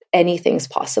anything's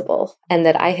possible and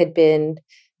that I had been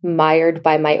mired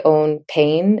by my own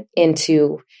pain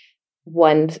into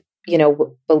one,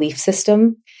 belief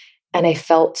system. And I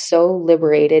felt so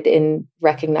liberated in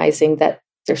recognizing that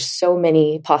there's so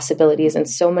many possibilities and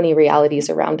so many realities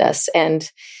around us. And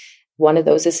one of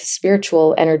those is a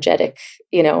spiritual, energetic,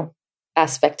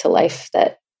 aspect to life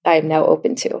that I am now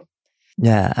open to.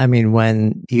 Yeah. I mean,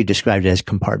 when you described it as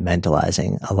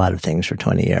compartmentalizing a lot of things for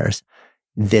 20 years,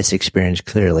 this experience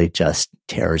clearly just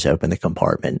tears open the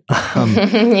compartment.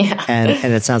 Yeah. And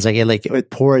it sounds like it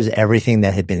pours everything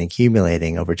that had been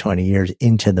accumulating over 20 years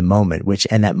into the moment,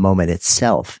 and that moment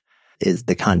itself is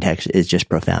the context is just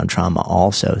profound trauma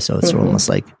also. So it's almost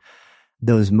like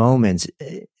those moments,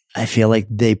 I feel like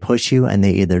they push you and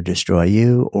they either destroy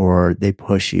you or they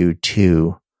push you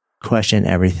to question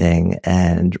everything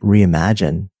and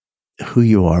reimagine who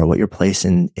you are, what your place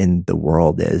in the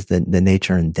world is, the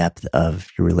nature and depth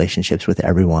of your relationships with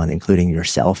everyone, including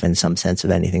yourself, in some sense of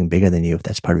anything bigger than you, if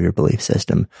that's part of your belief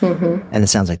system. And it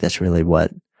sounds like that's really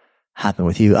what happened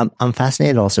with you. I'm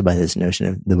fascinated also by this notion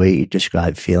of the way you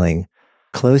describe feeling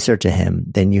closer to him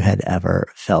than you had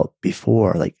ever felt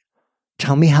before. Like,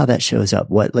 tell me how that shows up.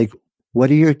 What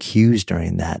are your cues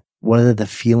during that? What are the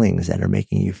feelings that are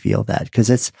making you feel that? Because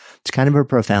it's kind of a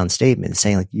profound statement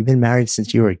saying, like, you've been married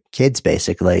since you were kids,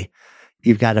 basically.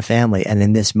 you've got a family. And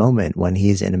in this moment, when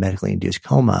he's in a medically induced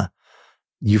coma,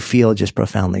 you feel just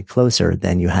profoundly closer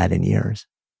than you had in years.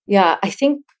 Yeah, I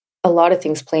think a lot of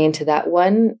things play into that.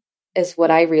 One is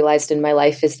what I realized in my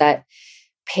life is that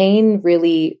pain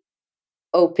really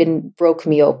broke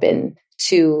me open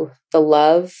to the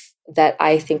love that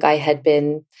I think I had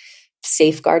been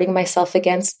safeguarding myself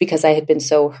against because I had been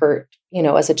so hurt,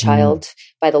 as a child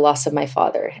by the loss of my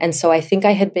father. And so I think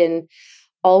I had been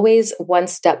always one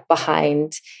step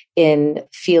behind in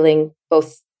feeling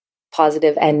both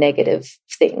positive and negative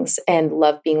things, and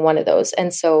love being one of those.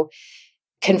 And so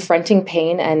confronting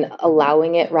pain and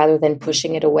allowing it rather than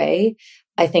pushing it away,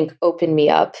 I think opened me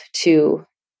up to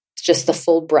just the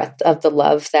full breadth of the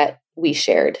love that we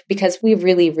shared, because we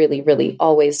really, really, really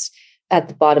always at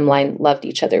the bottom line loved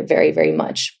each other very, very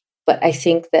much. But I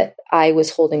think that I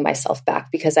was holding myself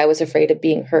back because I was afraid of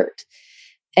being hurt.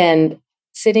 And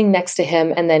sitting next to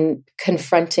him and then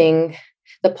confronting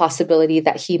the possibility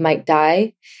that he might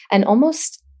die and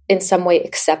almost in some way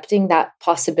accepting that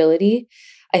possibility,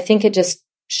 I think it just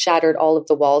shattered all of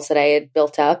the walls that I had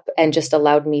built up and just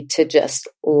allowed me to just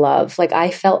love. Like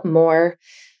I felt more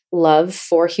love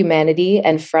for humanity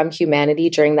and from humanity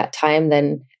during that time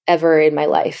than ever in my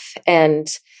life. And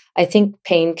I think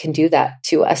pain can do that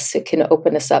to us. It can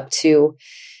open us up to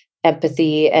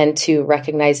empathy and to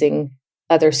recognizing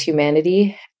others'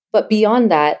 humanity. But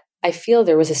beyond that, I feel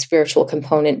there was a spiritual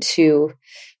component to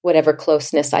whatever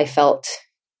closeness I felt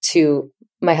to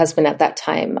my husband at that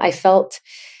time. I felt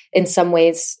in some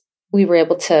ways we were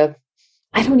able to,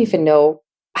 I don't even know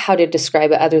how to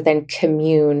describe it other than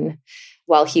commune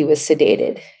while he was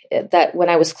sedated. That when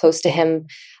I was close to him,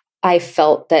 I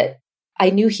felt that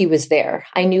I knew he was there.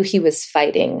 I knew he was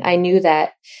fighting. I knew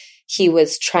that he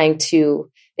was trying to,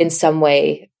 in some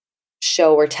way,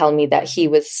 show or tell me that he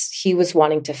was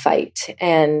wanting to fight.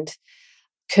 And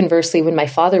conversely, when my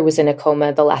father was in a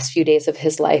coma the last few days of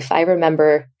his life, I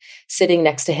remember sitting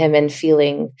next to him and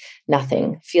feeling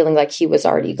nothing, feeling like he was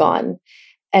already gone.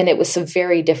 And it was a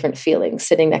very different feeling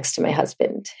sitting next to my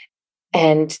husband.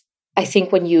 And I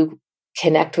think when you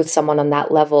connect with someone on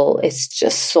that level, it's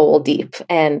just soul deep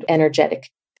and energetic.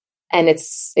 And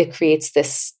it creates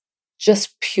this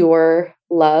just pure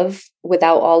love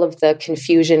without all of the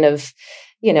confusion of,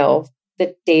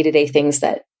 the day-to-day things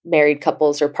that married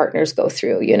couples or partners go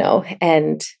through,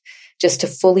 and just to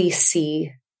fully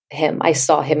see him. I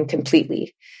saw him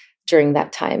completely during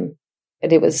that time.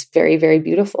 And it was very, very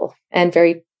beautiful and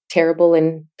very terrible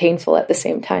and painful at the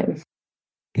same time.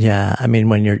 Yeah. I mean,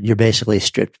 when you're basically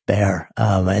stripped bare,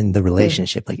 and the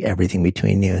relationship, like everything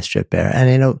between you is stripped bare.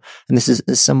 And and this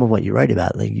is some of what you write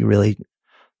about. Like you really,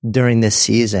 during this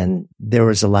season, there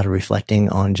was a lot of reflecting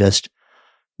on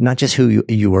not just who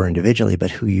you were individually,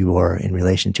 but who you were in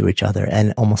relation to each other,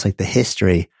 and almost like the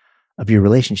history of your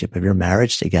relationship, of your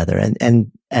marriage together.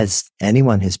 And as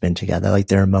anyone who's been together, like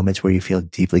there are moments where you feel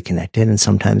deeply connected and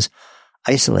sometimes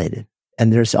isolated.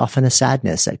 And there's often a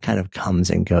sadness that kind of comes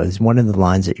and goes. One of the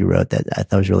lines that you wrote that I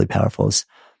thought was really powerful is,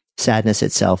 sadness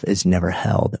itself is never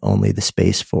held, only the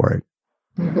space for it.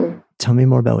 Mm-hmm. Tell me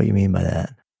more about what you mean by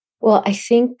that. Well, I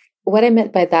think what I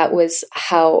meant by that was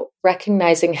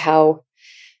recognizing how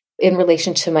in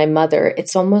relation to my mother,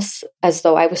 it's almost as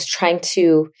though I was trying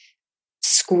to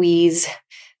squeeze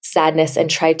sadness and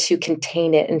try to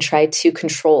contain it and try to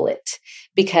control it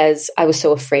because I was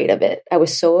so afraid of it. I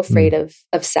was so afraid of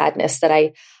sadness that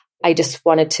I just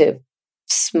wanted to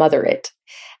smother it.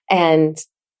 And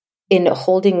in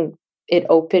holding it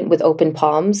open with open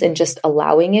palms and just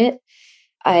allowing it,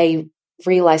 I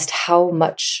realized how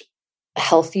much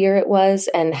healthier it was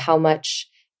and how much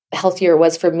healthier it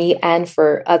was for me and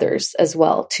for others as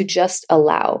well to just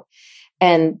allow.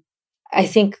 And I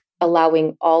think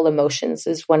allowing all emotions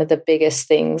is one of the biggest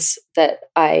things that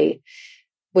I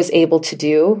was able to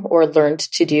do or learned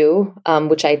to do,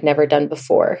 which I'd never done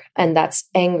before. And that's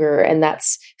anger, and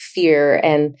that's fear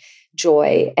and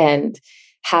joy and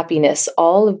happiness.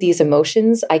 All of these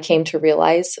emotions I came to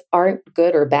realize aren't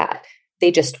good or bad.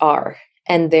 They just are.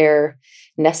 And they're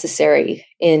necessary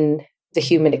in the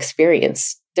human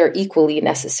experience. They're equally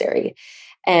necessary.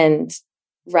 And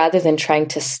rather than trying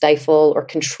to stifle or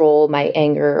control my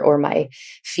anger or my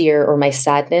fear or my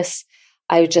sadness,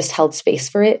 I just held space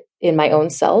for it in my own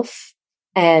self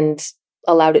and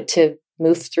allowed it to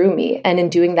move through me. And in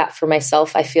doing that for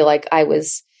myself, I feel like I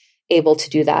was able to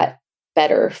do that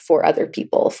better for other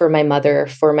people, for my mother,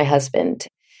 for my husband.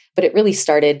 But it really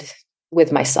started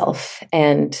with myself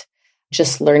and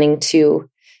just learning to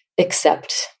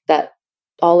accept that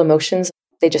all emotions,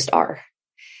 they just are.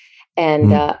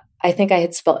 And I think I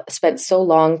had spent so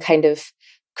long kind of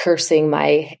cursing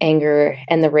my anger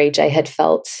and the rage I had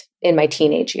felt in my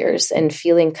teenage years and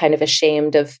feeling kind of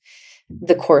ashamed of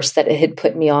the course that it had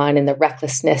put me on and the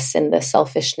recklessness and the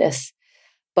selfishness.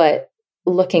 But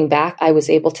looking back, I was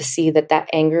able to see that that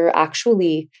anger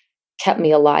actually kept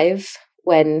me alive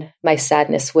when my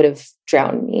sadness would have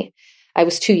drowned me. I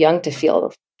was too young to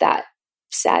feel that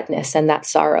sadness and that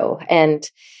sorrow, and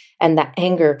that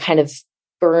anger kind of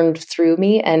burned through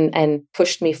me and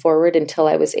pushed me forward until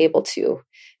I was able to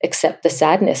accept the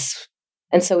sadness.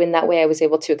 And so in that way, I was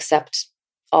able to accept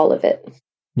all of it.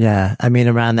 Yeah. I mean,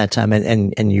 around that time,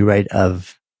 and you write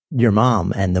of your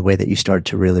mom and the way that you started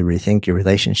to really rethink your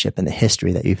relationship and the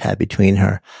history that you've had between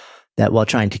her, that while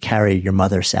trying to carry your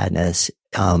mother's sadness,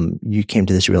 you came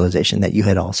to this realization that you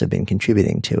had also been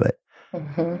contributing to it.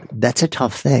 Mm-hmm. That's a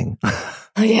tough thing.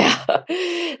 Yeah.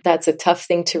 That's a tough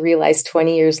thing to realize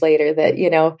 20 years later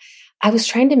that, I was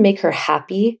trying to make her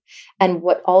happy. And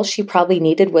what all she probably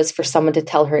needed was for someone to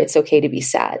tell her it's okay to be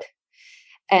sad.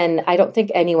 And I don't think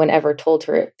anyone ever told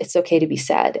her it's okay to be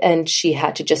sad. And she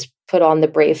had to just put on the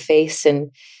brave face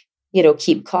and,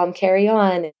 keep calm, carry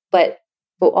on. But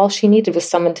all she needed was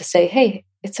someone to say, hey,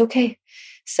 it's okay.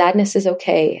 Sadness is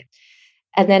okay.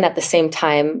 And then at the same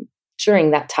time,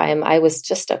 during that time, I was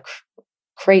just a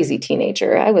crazy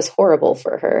teenager. I was horrible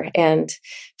for her and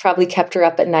probably kept her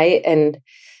up at night. And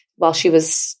while she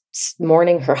was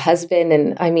mourning her husband,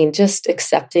 and I mean, just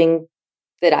accepting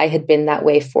that I had been that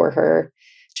way for her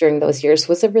during those years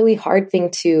was a really hard thing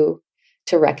to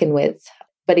reckon with.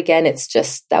 But again, it's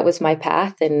just, that was my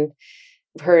path, and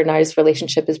her and I's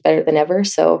relationship is better than ever.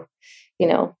 So,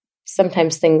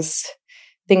 sometimes things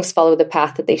follow the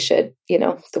path that they should,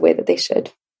 the way that they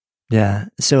should. Yeah.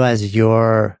 So as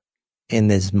you're in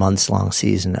this months-long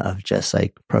season of just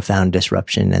like profound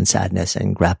disruption and sadness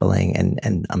and grappling,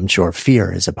 and I'm sure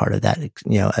fear is a part of that,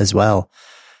 as well.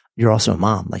 You're also a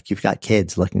mom. Like, you've got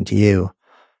kids looking to you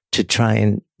to try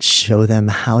and show them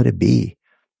how to be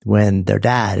when their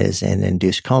dad is in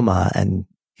induced coma and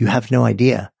you have no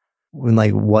idea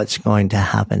what's going to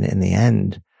happen in the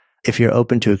end. If you're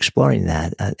open to exploring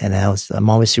that, and I'm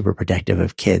always super protective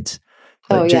of kids,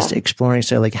 but just exploring,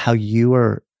 so like how you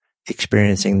were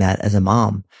experiencing that as a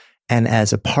mom and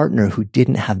as a partner who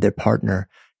didn't have their partner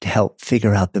to help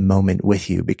figure out the moment with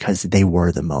you because they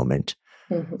were the moment.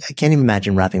 Mm-hmm. I can't even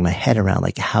imagine wrapping my head around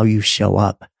like how you show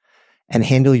up and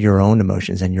handle your own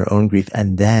emotions and your own grief,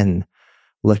 and then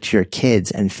look to your kids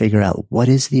and figure out what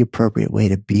is the appropriate way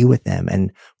to be with them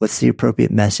and what's the appropriate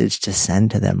message to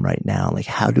send to them right now. Like,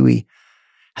 how do we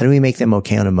make them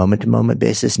okay on a moment to moment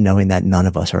basis, knowing that none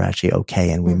of us are actually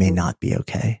okay and we may not be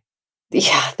okay?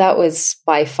 Yeah, that was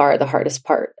by far the hardest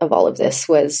part of all of this,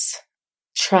 was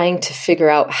trying to figure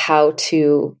out how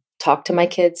to talk to my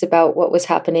kids about what was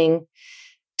happening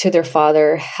to their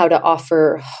father, how to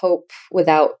offer hope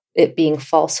without it being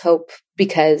false hope,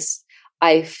 because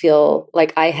I feel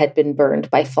like I had been burned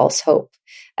by false hope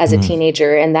as a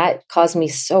teenager, and that caused me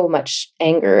so much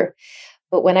anger.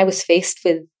 But when I was faced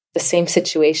with the same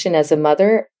situation as a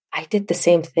mother, I did the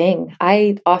same thing.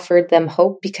 I offered them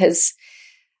hope because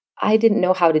I didn't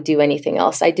know how to do anything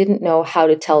else. I didn't know how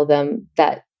to tell them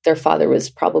that their father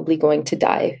was probably going to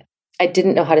die. I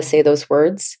didn't know how to say those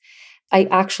words. I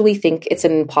actually think it's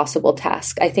an impossible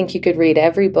task. I think you could read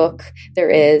every book there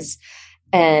is,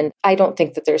 and I don't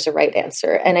think that there's a right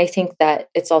answer. And I think that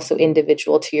it's also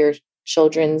individual to your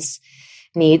children's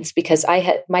needs, because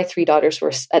my three daughters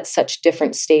were at such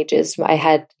different stages. I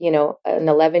had, an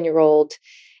 11-year-old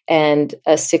and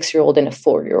a 6-year-old and a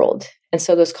 4-year-old. And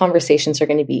so those conversations are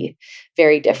going to be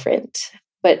very different,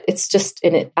 but it's just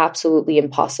an absolutely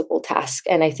impossible task.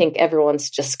 And I think everyone's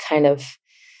just kind of,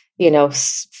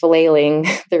 flailing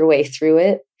their way through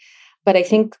it. But I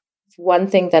think one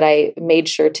thing that I made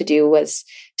sure to do was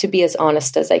to be as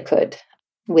honest as I could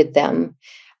with them.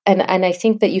 And I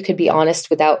think that you could be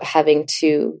honest without having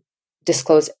to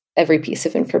disclose every piece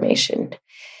of information.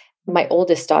 My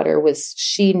oldest daughter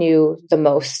she knew the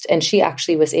most, and she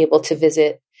actually was able to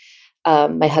visit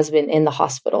my husband in the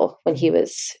hospital when he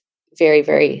was very,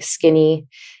 very skinny,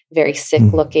 very sick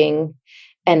looking.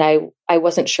 And I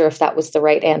wasn't sure if that was the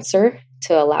right answer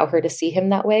to allow her to see him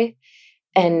that way.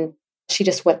 And she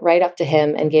just went right up to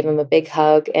him and gave him a big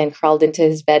hug and crawled into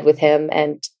his bed with him.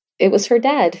 And it was her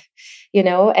dad,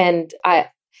 and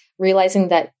realizing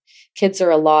that kids are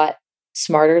a lot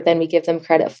smarter than we give them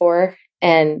credit for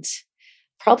and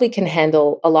probably can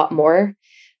handle a lot more.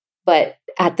 But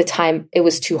at the time, it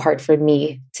was too hard for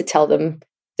me to tell them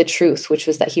the truth, which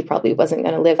was that he probably wasn't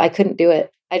going to live. I couldn't do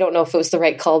it. I don't know if it was the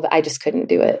right call, but I just couldn't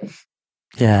do it.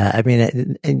 Yeah. I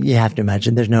mean, you have to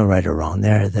imagine there's no right or wrong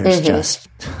there. There's just,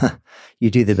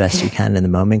 you do the best you can in the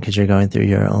moment because you're going through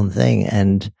your own thing.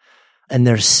 And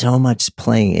there's so much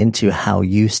playing into how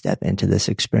you step into this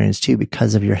experience too,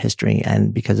 because of your history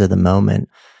and because of the moment.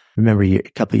 Remember a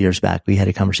couple of years back, we had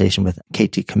a conversation with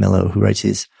Katie Camillo, who writes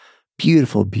these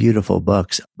beautiful, beautiful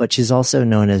books, but she's also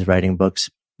known as writing books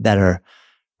that are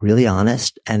really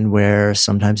honest and where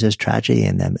sometimes there's tragedy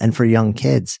in them, and for young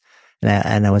kids.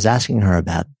 And I was asking her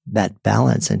about that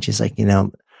balance, and she's like,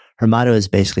 her motto is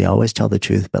basically always tell the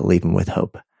truth, but leave them with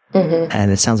hope. Mm-hmm.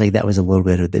 And it sounds like that was a little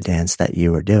bit of the dance that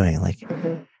you were doing. Like,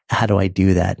 how do I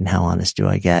do that? And how honest do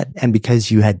I get? And because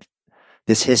you had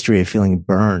this history of feeling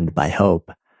burned by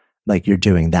hope, like you're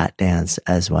doing that dance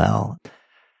as well.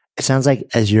 It sounds like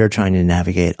as you're trying to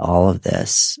navigate all of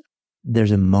this,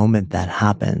 there's a moment that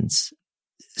happens.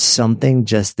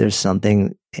 There's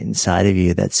something inside of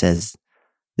you that says,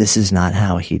 this is not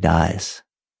how he dies.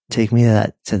 Take me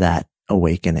to that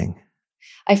awakening.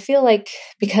 I feel like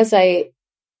because I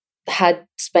had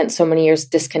spent so many years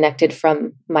disconnected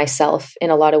from myself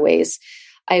in a lot of ways,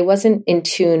 I wasn't in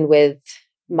tune with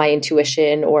my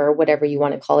intuition, or whatever you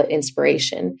want to call it,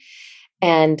 inspiration.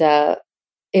 And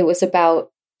it was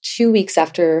about 2 weeks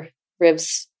after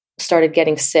Rivs started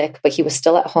getting sick, but he was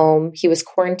still at home. He was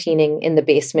quarantining in the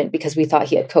basement because we thought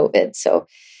he had COVID.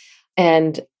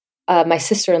 And my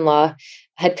sister-in-law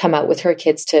had come out with her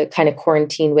kids to kind of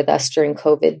quarantine with us during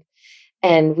COVID.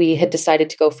 And we had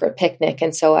decided to go for a picnic.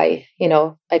 And so I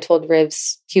told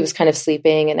Rivs, he was kind of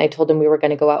sleeping, and I told him we were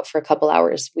going to go out for a couple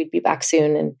hours. We'd be back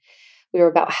soon. And we were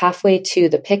about halfway to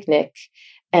the picnic,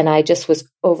 and I just was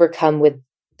overcome with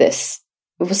this.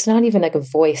 It was not even like a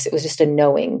voice. It was just a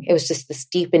knowing. It was just this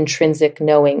deep intrinsic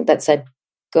knowing that said,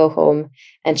 go home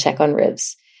and check on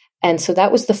Rivs. And so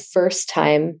that was the first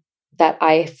time that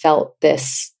I felt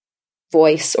this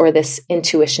voice or this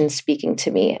intuition speaking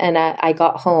to me. And I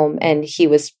got home, and he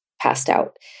was passed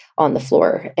out on the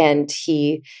floor, and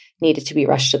he needed to be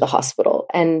rushed to the hospital.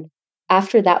 And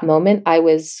after that moment, I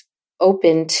was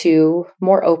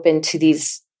more open to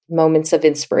these moments of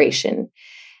inspiration.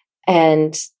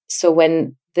 And so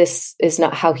when This Is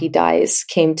Not How He Dies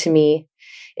came to me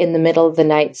in the middle of the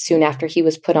night, soon after he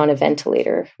was put on a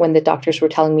ventilator, when the doctors were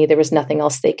telling me there was nothing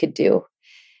else they could do.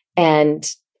 And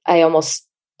I almost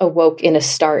awoke in a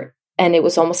start, and it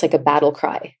was almost like a battle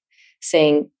cry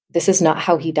saying, this is not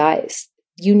how he dies.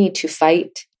 You need to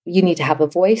fight. You need to have a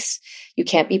voice. You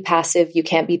can't be passive. You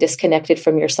can't be disconnected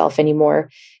from yourself anymore.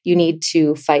 You need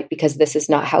to fight, because this is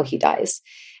not how he dies.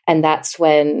 And that's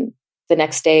when the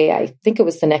next day, I think it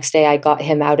was the next day, I got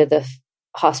him out of the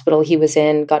hospital he was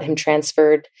in, got him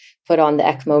transferred, put on the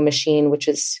ECMO machine, which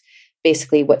is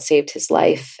basically what saved his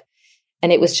life.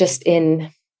 And it was just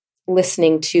in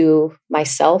listening to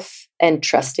myself and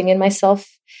trusting in myself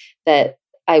that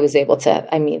I was able to,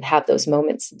 have those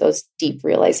moments, those deep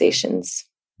realizations.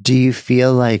 Do you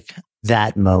feel like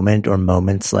that moment or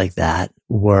moments like that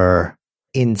were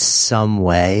in some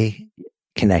way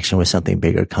connection with something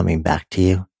bigger coming back to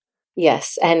you?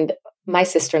 Yes. And my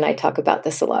sister and I talk about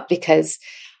this a lot, because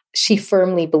she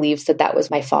firmly believes that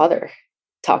was my father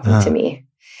talking to me.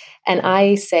 And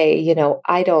I say,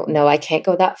 I don't know, I can't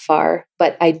go that far,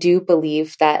 but I do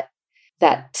believe that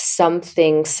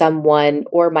something, someone,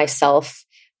 or myself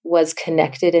was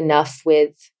connected enough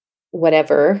with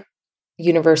whatever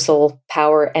universal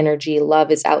power, energy, love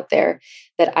is out there,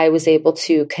 that I was able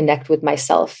to connect with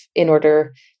myself in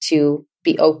order to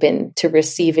be open to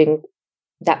receiving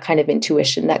that kind of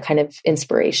intuition, that kind of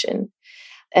inspiration.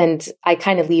 And I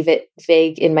kind of leave it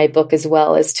vague in my book as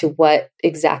well as to what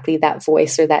exactly that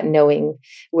voice or that knowing,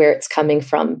 where it's coming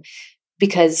from.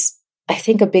 Because I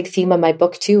think a big theme of my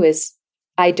book too is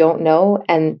I don't know,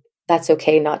 and that's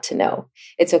okay not to know.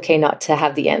 It's okay not to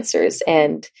have the answers,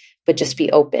 but just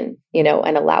be open, and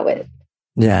allow it.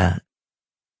 Yeah.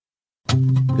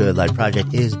 Good Life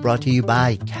Project is brought to you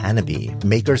by Canopy,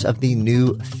 makers of the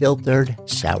new filtered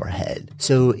shower head.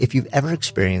 So if you've ever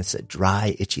experienced a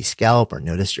dry, itchy scalp or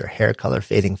noticed your hair color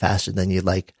fading faster than you'd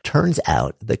like, turns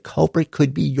out the culprit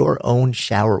could be your own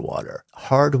shower water.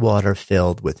 Hard water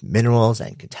filled with minerals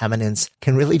and contaminants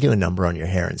can really do a number on your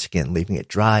hair and skin, leaving it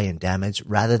dry and damaged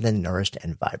rather than nourished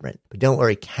and vibrant. But don't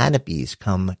worry, Canopy's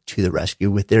come to the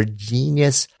rescue with their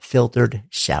genius filtered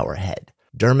shower head.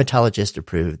 Dermatologist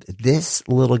approved, this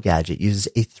little gadget uses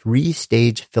a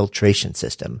 3-stage filtration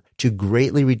system to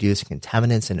greatly reduce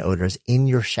contaminants and odors in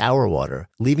your shower water,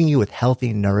 leaving you with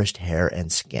healthy, nourished hair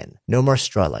and skin. No more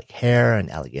straw-like hair and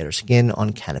alligator skin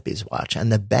on Canopy's watch.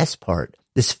 And the best part,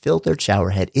 This filtered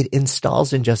shower head, it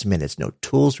installs in just minutes, no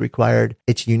tools required.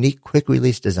 Its unique quick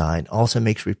release design also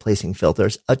makes replacing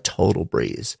filters a total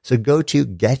breeze. So go to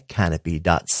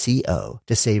getcanopy.co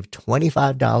to save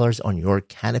 $25 on your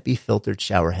Canopy filtered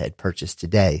shower head purchase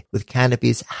today with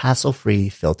Canopy's hassle-free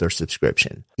filter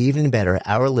subscription. Even better,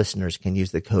 our listeners can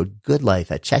use the code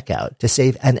GOODLIFE at checkout to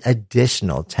save an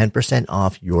additional 10%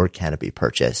 off your Canopy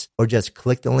purchase. Or just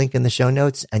click the link in the show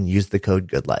notes and use the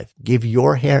code GOODLIFE. Give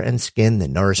your hair and skin the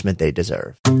nourishment they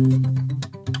deserve.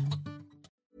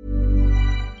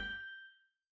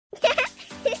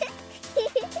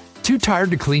 Too tired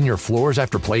to clean your floors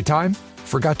after playtime?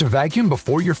 Forgot to vacuum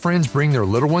before your friends bring their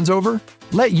little ones over?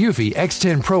 Let Eufy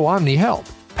X10 Pro Omni help.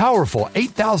 Powerful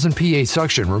 8,000 PA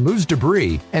suction removes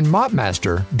debris, and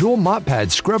MopMaster dual mop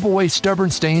pads scrub away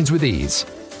stubborn stains with ease.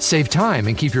 Save time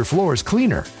and keep your floors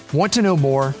cleaner. Want to know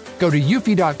more? Go to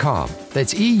eufy.com,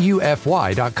 that's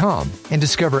EUFY.com, and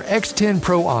discover X10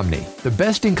 Pro Omni, the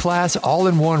best-in-class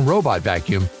all-in-one robot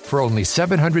vacuum for only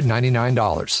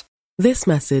 $799. This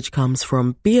message comes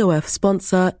from BOF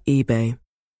sponsor eBay.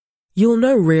 You'll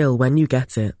know real when you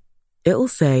get it. It'll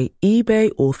say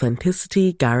eBay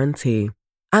Authenticity Guarantee.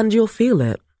 And you'll feel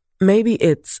it. Maybe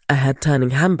it's a head-turning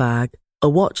handbag, a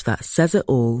watch that says it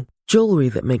all, jewelry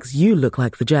that makes you look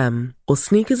like the gem, or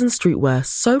sneakers and streetwear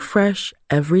so fresh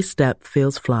every step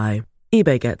feels fly.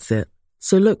 eBay gets it.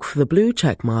 So look for the blue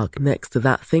check mark next to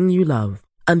that thing you love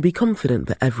and be confident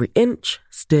that every inch,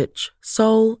 stitch,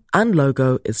 sole, and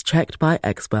logo is checked by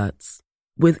experts.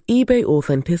 With eBay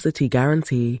Authenticity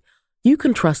Guarantee, you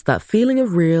can trust that feeling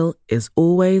of real is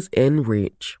always in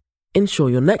reach. Ensure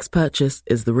your next purchase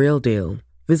is the real deal.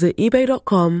 Visit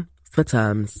ebay.com for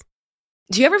terms.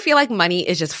 Do you ever feel like money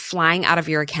is just flying out of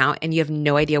your account and you have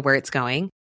no idea where it's going?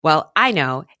 Well, I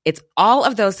know. It's all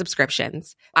of those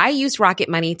subscriptions. I used Rocket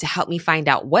Money to help me find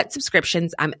out what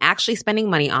subscriptions I'm actually spending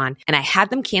money on, and I had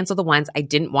them cancel the ones I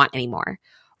didn't want anymore.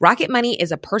 Rocket Money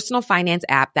is a personal finance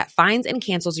app that finds and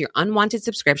cancels your unwanted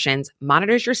subscriptions,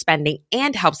 monitors your spending,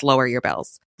 and helps lower your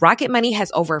bills. Rocket Money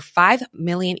has over 5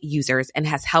 million users and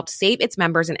has helped save its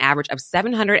members an average of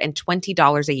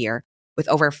 $720 a year, with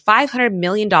over $500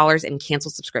 million in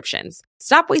canceled subscriptions.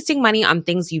 Stop wasting money on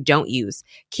things you don't use.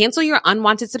 Cancel your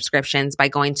unwanted subscriptions by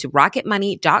going to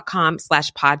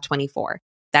rocketmoney.com/pod24.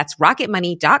 That's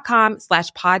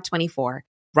rocketmoney.com/pod24.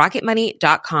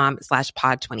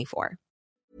 rocketmoney.com/pod24.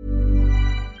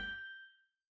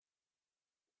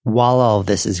 While all of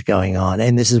this is going on,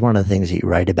 and this is one of the things that you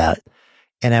write about,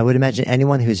 and I would imagine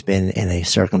anyone who's been in a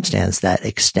circumstance that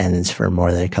extends for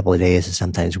more than a couple of days, and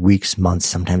sometimes weeks, months,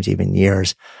 sometimes even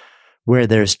years, where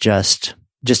there's just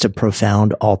a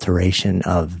profound alteration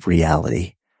of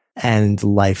reality and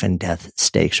life and death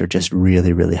stakes are just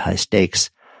really, really high stakes.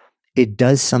 It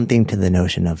does something to the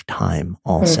notion of time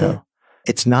also. Mm-hmm.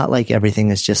 It's not like everything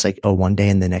is just like, oh, one day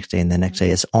and the next day and the next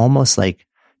day. It's almost like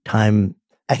time.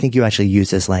 I think you actually use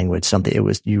this language.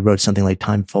 You wrote something like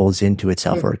time folds into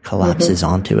itself, mm-hmm. or it collapses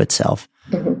mm-hmm. onto itself.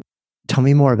 Mm-hmm. Tell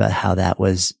me more about how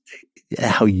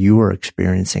you were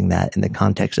experiencing that in the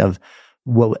context of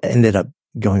what ended up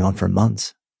going on for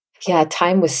months. Yeah,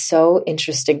 time was so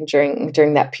interesting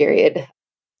during that period.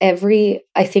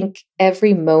 I think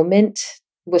every moment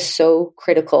was so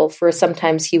critical. For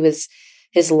sometimes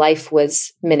his life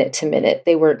was minute to minute.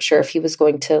 They weren't sure if he was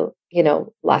going to,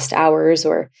 last hours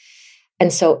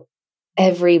and so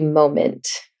every moment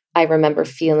I remember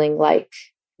feeling like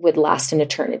would last an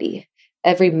eternity.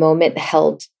 Every moment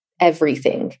held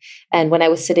everything. And when I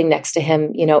was sitting next to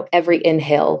him, every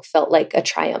inhale felt like a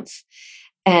triumph.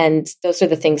 And those are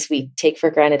the things we take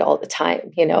for granted all the time,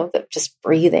 that just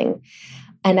breathing.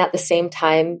 And at the same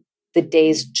time, the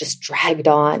days just dragged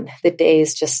on. The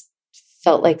days just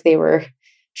felt like they were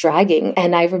dragging.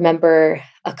 And I remember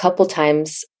a couple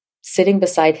times sitting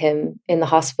beside him in the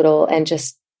hospital and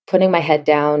just putting my head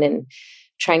down and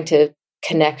trying to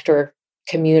connect or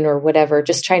commune or whatever,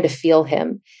 just trying to feel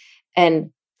him.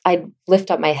 And I'd lift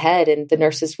up my head and the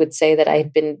nurses would say that I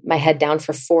had been my head down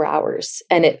for 4 hours.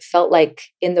 And it felt like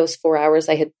in those 4 hours,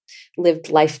 I had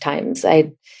lived lifetimes.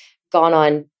 I'd gone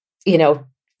on,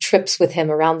 trips with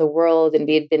him around the world, and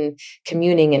we had been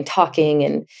communing and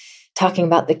talking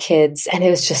about the kids. And it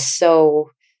was just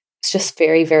it's just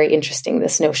very, very interesting,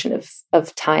 this notion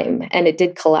of time. And it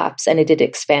did collapse and it did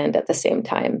expand at the same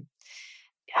time.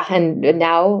 And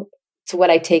now, so what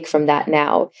I take from that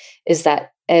now is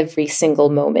that every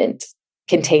single moment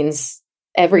contains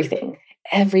everything.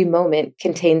 Every moment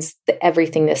contains the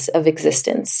everythingness of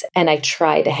existence. And I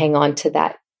try to hang on to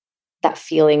that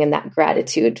feeling and that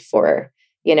gratitude for,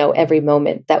 every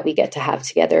moment that we get to have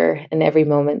together and every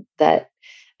moment that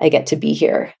I get to be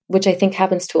here, which I think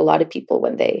happens to a lot of people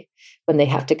when they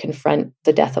have to confront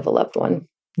the death of a loved one.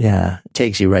 Yeah. It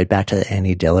takes you right back to the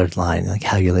Annie Dillard line, like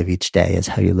how you live each day is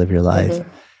how you live your life. Mm-hmm.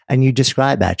 And you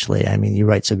describe actually, I mean, you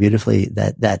write so beautifully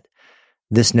that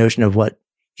this notion of what,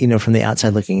 from the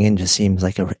outside looking in just seems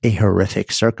like a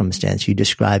horrific circumstance. You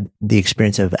describe the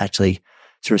experience of actually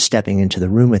sort of stepping into the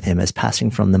room with him as passing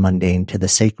from the mundane to the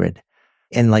sacred.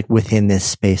 And like within this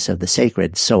space of the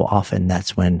sacred, so often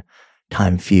that's when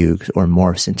time fugues or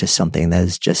morphs into something that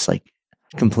is just like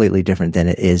completely different than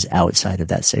it is outside of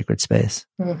that sacred space.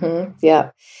 Mm-hmm.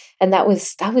 Yeah. And that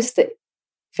was the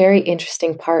very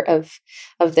interesting part of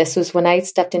this was when I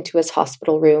stepped into his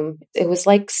hospital room. It was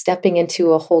like stepping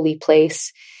into a holy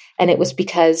place. And it was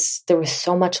because there was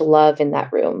so much love in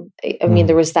that room. I mean,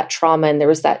 there was that trauma and there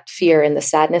was that fear and the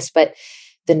sadness, but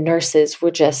the nurses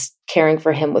were just caring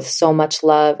for him with so much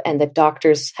love. And the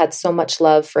doctors had so much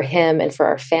love for him and for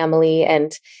our family.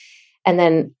 And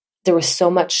then there was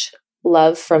so much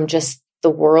love from just the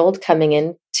world coming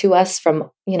in to us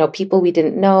from, people we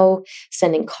didn't know,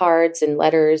 sending cards and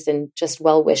letters and just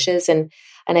well wishes. And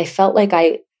I felt like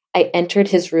I entered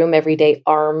his room every day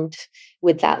armed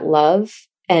with that love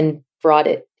and brought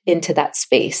it into that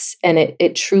space. And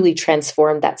it truly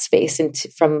transformed that space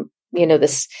from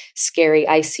this scary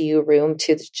ICU room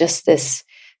to just this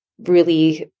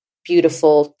really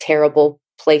beautiful, terrible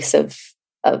place of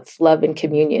love and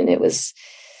communion.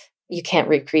 You can't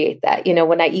recreate that.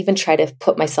 When I even try to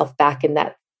put myself back in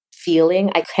that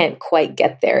feeling, I can't quite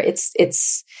get there. It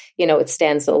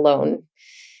stands alone,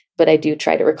 but I do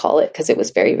try to recall it because it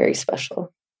was very, very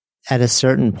special. At a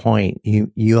certain point,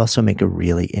 you also make a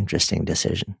really interesting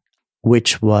decision,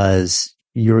 which was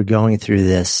you're going through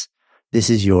this.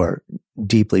 This is your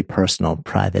deeply personal,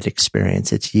 private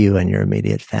experience. It's you and your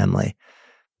immediate family,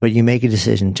 but you make a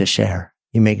decision to share.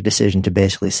 You make a decision to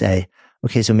basically say,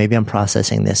 okay, so maybe I'm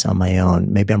processing this on my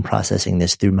own. Maybe I'm processing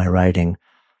this through my writing,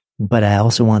 but I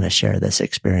also want to share this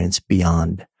experience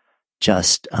beyond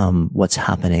just what's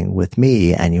happening with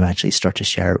me. And you actually start to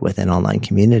share it with an online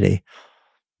community.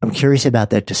 I'm curious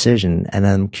about that decision. And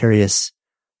I'm curious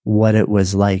what it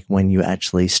was like when you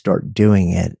actually start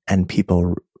doing it and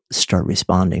people start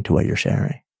responding to what you're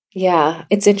sharing. Yeah,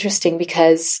 it's interesting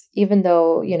because even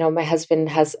though, my husband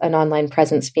has an online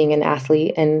presence being an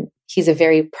athlete and he's a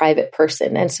very private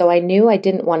person. And so I knew I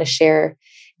didn't want to share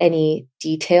any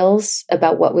details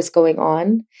about what was going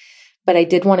on, but I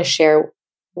did want to share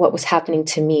what was happening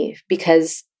to me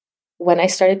because when I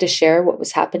started to share what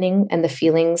was happening and the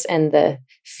feelings and the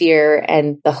fear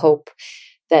and the hope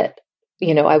that,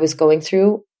 I was going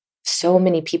through, so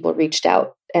many people reached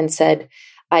out and said,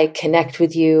 I connect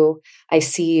with you. I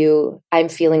see you. I'm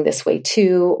feeling this way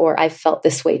too, or I felt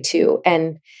this way too.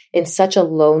 And in such a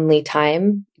lonely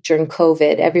time during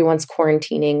COVID, everyone's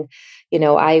quarantining.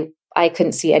 I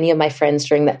couldn't see any of my friends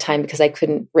during that time because I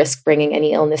couldn't risk bringing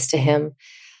any illness to him.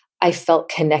 I felt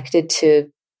connected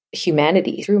to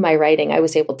humanity through my writing. I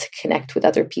was able to connect with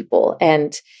other people.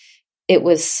 And it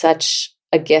was such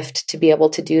a gift to be able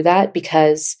to do that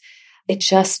because it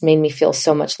just made me feel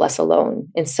so much less alone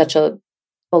in such a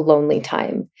lonely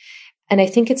time. And I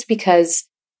think it's because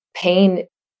pain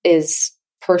is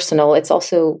personal. It's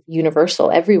also universal.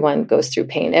 Everyone goes through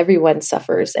pain. Everyone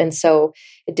suffers. And so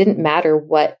it didn't matter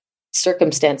what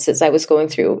circumstances I was going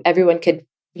through. Everyone could,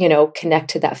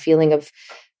 connect to that feeling of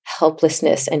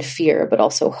helplessness and fear, but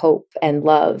also hope and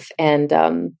love. And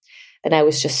I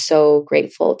was just so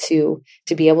grateful to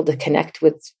be able to connect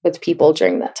with people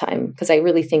during that time. Because I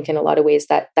really think in a lot of ways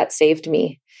that saved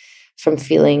me from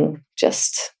feeling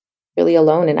just really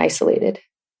alone and isolated.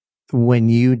 When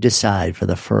you decide for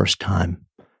the first time,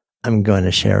 I'm going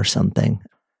to share something,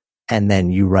 and then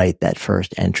you write that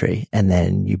first entry, and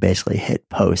then you basically hit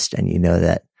post, and you know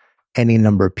that any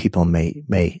number of people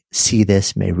may see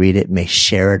this, may read it, may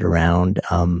share it around.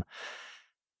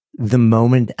 The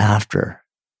moment after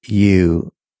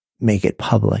you make it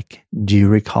public, do you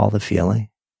recall the feeling?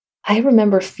 I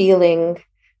remember feeling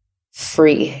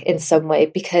free in some way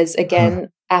because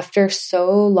again, after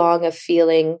so long of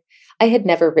feeling, I had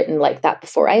never written like that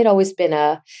before. I had always been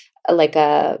a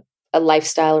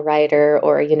lifestyle writer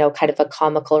or, kind of a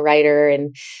comical writer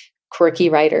and quirky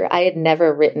writer. I had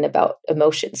never written about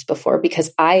emotions before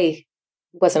because I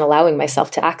wasn't allowing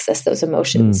myself to access those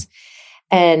emotions.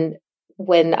 And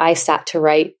when I sat to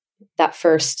write that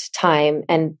first time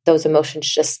and those emotions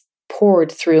just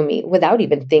poured through me without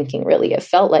even thinking, really. It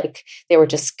felt like they were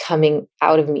just coming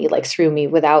out of me, like through me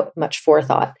without much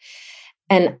forethought.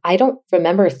 And I don't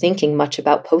remember thinking much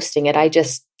about posting it. I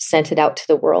just sent it out to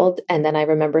the world. And then I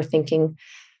remember thinking,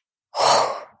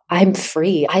 I'm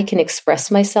free. I can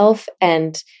express myself,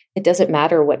 and it doesn't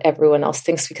matter what everyone else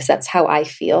thinks, because that's how I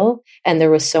feel. And there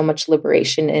was so much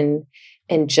liberation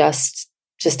in just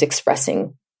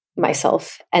expressing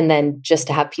myself. And then just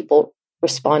to have people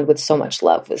respond with so much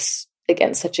love was,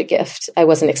 again, such a gift. I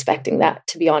wasn't expecting that,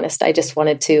 to be honest. I just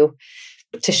wanted to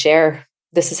share,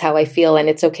 this is how I feel, and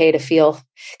it's okay to feel,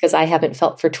 because I haven't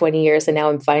felt for 20 years and now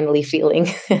I'm finally feeling.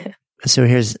 So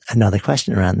here's another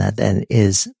question around that then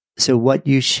is, so what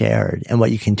you shared and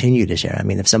what you continue to share, I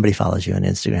mean, if somebody follows you on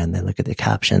Instagram, they look at the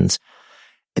captions,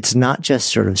 it's not just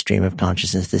sort of stream of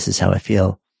consciousness, this is how I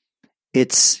feel.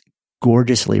 It's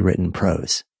gorgeously written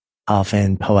prose,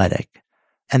 often poetic.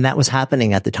 And that was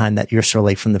happening at the time that you're sort of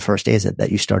like from the first days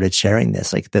that you started sharing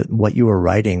this, like what you were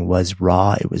writing was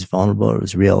raw, it was vulnerable, it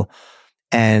was real.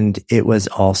 And it was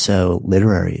also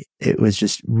literary. It was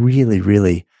just really,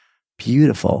 really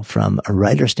beautiful from a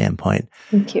writer standpoint.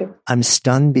 Thank you. I'm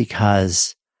stunned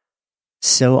because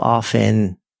so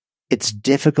often it's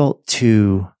difficult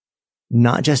to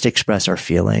not just express our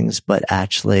feelings, but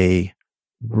actually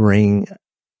bring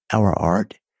our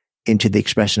art into the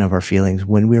expression of our feelings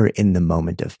when we're in the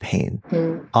moment of pain.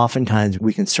 Oftentimes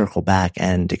we can circle back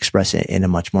and express it in a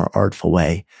much more artful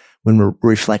way when we're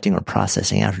reflecting or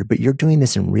processing after, but you're doing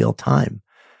this in real time.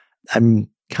 I'm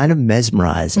kind of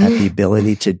mesmerized at the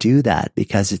ability to do that,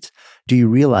 because do you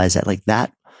realize that like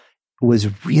that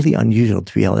was really unusual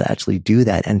to be able to actually do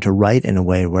that and to write in a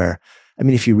way where, I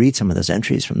mean, if you read some of those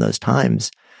entries from those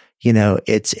times,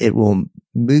 it will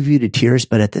move you to tears,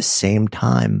 but at the same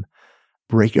time,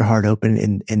 break your heart open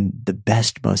in the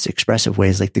best, most expressive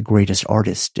ways, like the greatest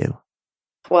artists do.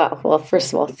 Wow. Well,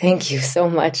 first of all, thank you so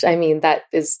much. I mean, that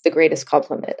is the greatest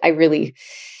compliment. I really,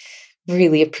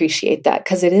 really appreciate that,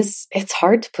 because it's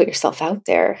hard to put yourself out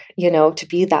there, to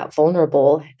be that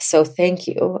vulnerable. So thank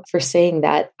you for saying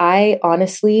that. I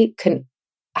honestly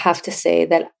have to say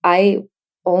that I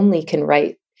only can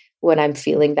write when I'm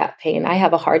feeling that pain. I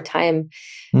have a hard time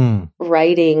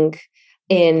writing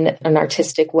in an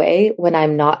artistic way when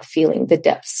I'm not feeling the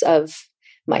depths of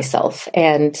myself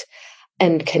and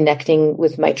connecting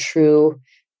with my true,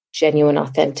 genuine,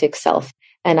 authentic self.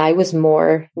 And I was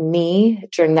more me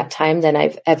during that time than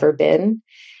I've ever been.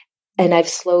 And I've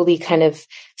slowly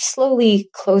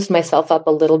closed myself up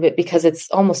a little bit, because it's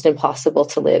almost impossible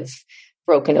to live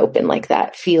broken open like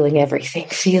that, feeling everything,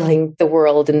 feeling the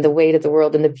world and the weight of the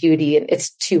world and the beauty. And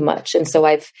it's too much. And so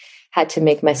I've had to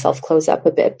make myself close up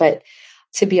a bit. But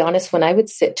to be honest, when I would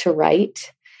sit to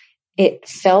write, it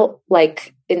felt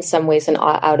like, in some ways, an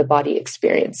out-of-body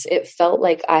experience. It felt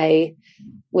like I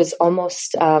was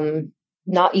almost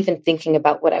not even thinking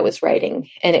about what I was writing,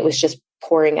 and it was just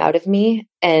pouring out of me.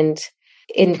 And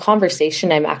in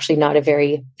conversation, I'm actually not a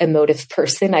very emotive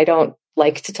person. I don't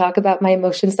like to talk about my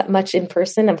emotions that much in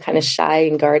person. I'm kind of shy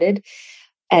and guarded.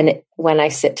 And when I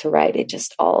sit to write, it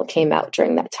just all came out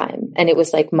during that time. And it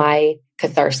was like my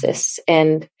catharsis.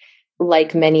 And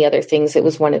like many other things, it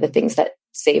was one of the things that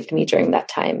saved me during that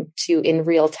time, to in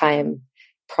real time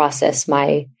process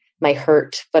my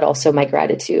hurt, but also my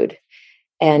gratitude.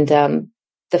 And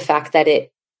the fact that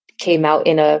it came out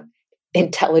in a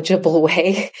intelligible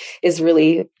way is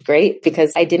really great,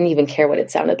 because I didn't even care what it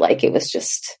sounded like. It was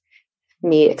just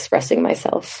me expressing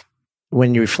myself.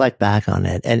 When you reflect back on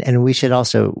it, and we should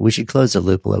close the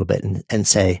loop a little bit and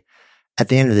say, at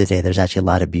the end of the day, there's actually a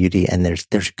lot of beauty, and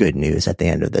there's good news at the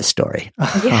end of this story.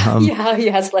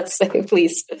 Yes, let's say,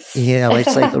 please.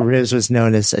 It's like Riz was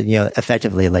known as,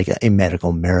 effectively like a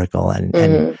medical miracle,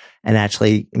 and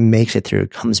actually makes it through,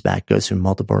 comes back, goes through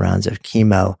multiple rounds of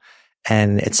chemo.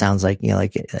 And it sounds like,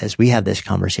 like as we have this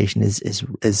conversation,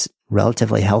 is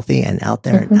relatively healthy and out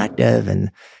there and active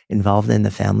and involved in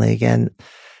the family again.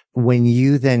 When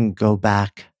you then go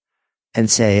back and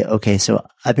say, okay, so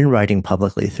I've been writing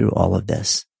publicly through all of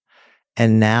this,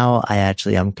 and now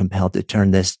I'm compelled to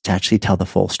turn this to actually tell the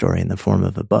full story in the form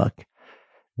of a book.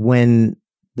 When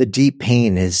the deep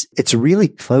pain it's really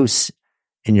close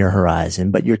in your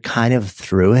horizon, but you're kind of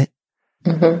through it.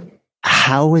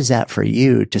 How is that for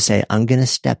you to say, I'm going to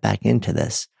step back into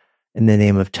this in the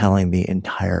name of telling the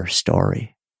entire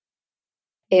story?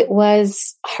 It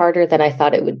was harder than I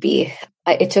thought it would be.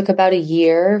 It took about a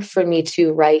year for me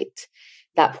to write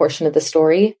that portion of the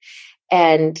story.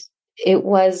 And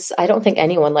I don't think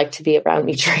anyone liked to be around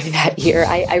me during that year.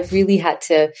 I really had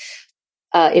to,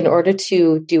 in order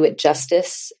to do it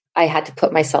justice, I had to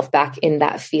put myself back in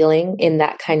that feeling, in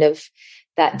that kind of,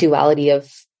 that duality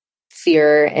of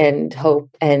fear and hope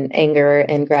and anger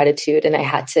and gratitude. And I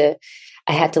had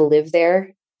to live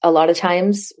there a lot of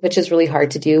times, which is really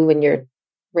hard to do when you're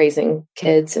raising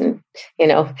kids and,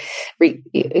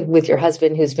 with your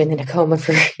husband who's been in a coma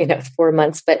for, 4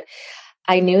 months. But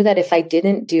I knew that if I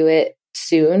didn't do it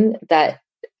soon, that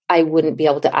I wouldn't be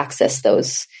able to access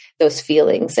those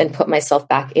feelings and put myself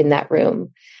back in that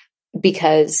room.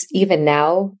 Because even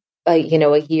now, a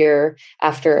year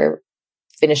after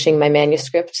finishing my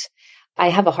manuscript, I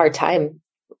have a hard time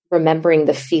remembering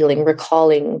the feeling,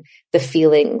 recalling the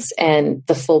feelings and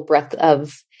the full breadth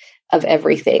of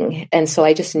everything. And so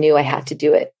I just knew I had to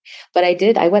do it. But I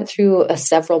did. I went through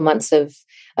several months of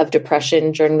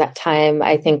depression during that time.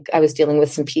 I think I was dealing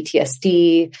with some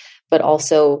PTSD, but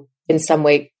also in some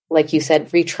way, like you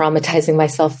said, re-traumatizing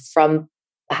myself from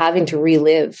having to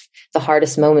relive the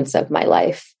hardest moments of my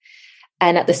life.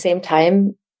 And at the same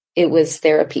time, it was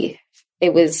therapy.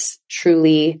 It was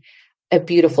truly a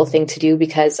beautiful thing to do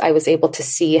because I was able to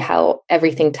see how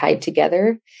everything tied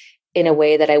together in a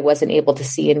way that I wasn't able to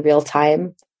see in real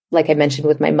time. Like I mentioned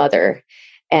with my mother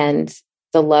and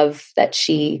the love that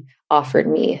she offered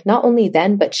me, not only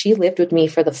then, but she lived with me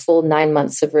for the full 9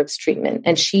 months of ribs treatment.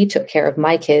 And she took care of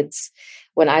my kids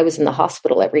when I was in the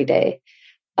hospital every day,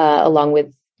 along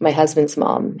with my husband's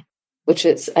mom, which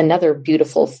is another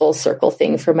beautiful full circle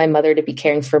thing for my mother to be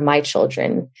caring for my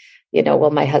children,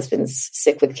 while my husband's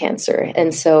sick with cancer.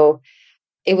 And so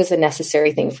it was a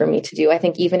necessary thing for me to do. I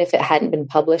think even if it hadn't been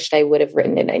published, I would have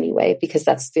written it anyway, because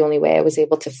that's the only way I was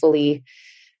able to fully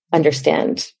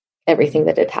understand everything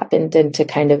that had happened and to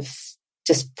kind of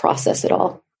just process it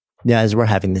all. Yeah, as we're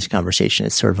having this conversation,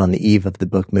 it's sort of on the eve of the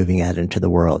book moving out into the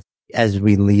world. As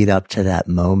we lead up to that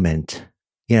moment,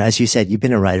 as you said, you've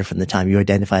been a writer from the time you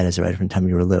identified as a writer from the time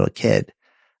you were a little kid.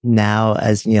 Now,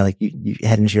 as you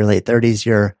head into your late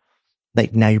 30s,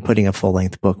 now you're putting a full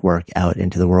length book work out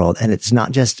into the world. And it's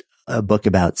not just a book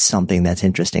about something that's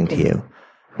interesting to you.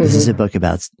 Mm-hmm. This is a book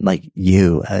about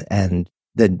you and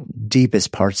the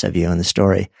deepest parts of you in the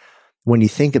story. When you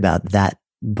think about that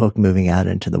book moving out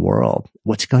into the world,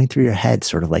 what's going through your head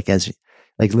sort of as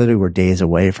literally we're days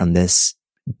away from this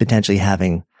potentially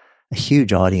having a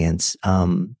huge audience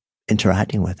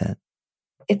interacting with it?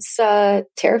 It's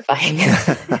terrifying.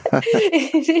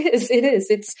 It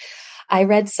is. I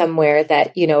read somewhere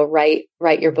that,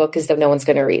 write your book as though no one's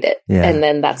going to read it. Yeah. And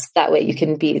then that way you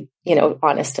can be,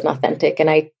 honest and authentic. And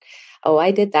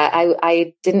I did that.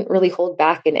 I didn't really hold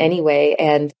back in any way.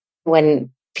 And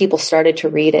when people started to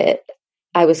read it,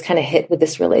 I was kind of hit with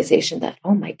this realization that,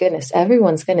 oh my goodness,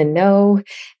 everyone's going to know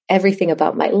everything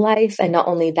about my life. And not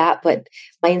only that, but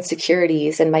my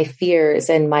insecurities and my fears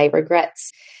and my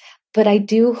regrets. But I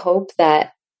do hope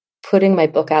that putting my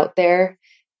book out there,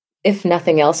 if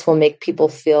nothing else, will make people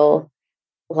feel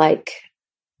like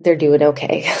they're doing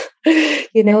okay.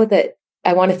 That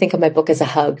I want to think of my book as a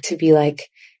hug to be like,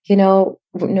 no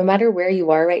matter where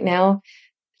you are right now,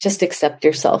 just accept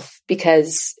yourself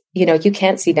because, you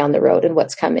can't see down the road and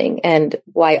what's coming and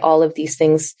why all of these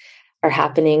things are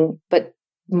happening. But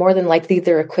more than likely,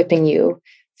 they're equipping you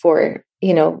for,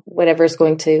 whatever's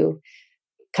going to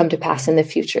come to pass in the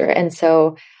future. And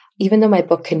so even though my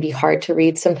book can be hard to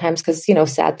read sometimes because,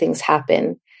 sad things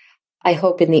happen, I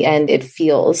hope in the end it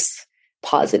feels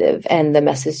positive and the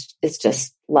message is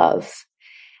just love.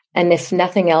 And if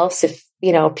nothing else, if,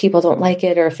 people don't like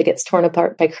it or if it gets torn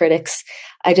apart by critics,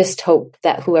 I just hope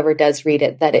that whoever does read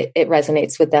it, that it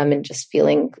resonates with them and just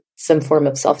feeling some form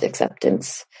of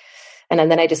self-acceptance. And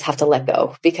then I just have to let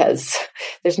go because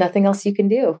there's nothing else you can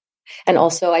do. And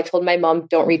also I told my mom,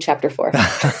 don't read chapter 4.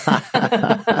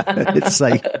 It's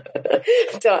like,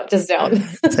 don't.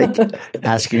 It's like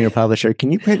asking your publisher,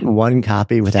 can you print one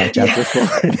copy without chapter 4?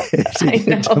 I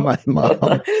know. To my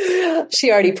mom.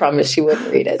 She already promised she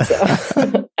wouldn't read it.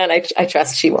 So, and I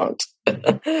trust she won't.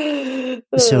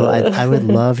 So I would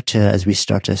love to, as we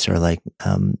start to sort of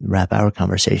wrap our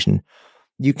conversation,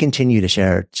 you continue to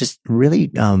share just really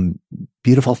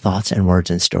beautiful thoughts and words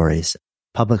and stories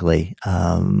publicly,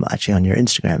 actually on your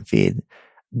Instagram feed.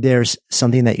 There's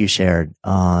something that you shared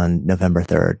on November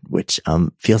 3rd, which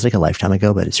feels like a lifetime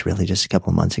ago, but it's really just a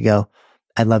couple of months ago.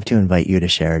 I'd love to invite you to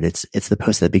share it. It's the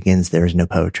post that begins, "There is no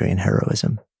poetry in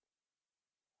heroism."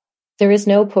 There is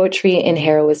no poetry in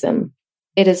heroism.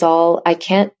 It is all, I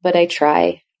can't, but I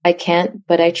try. I can't,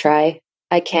 but I try.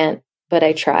 I can't, but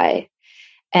I try.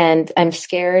 And I'm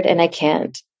scared and I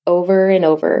can't, over and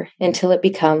over until it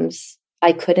becomes,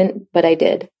 I couldn't, but I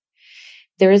did.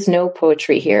 There is no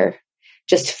poetry here,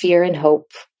 just fear and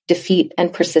hope, defeat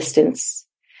and persistence,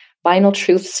 final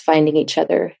truths finding each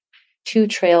other, two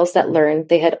trails that learned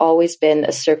they had always been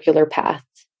a circular path,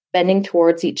 bending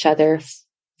towards each other,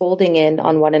 folding in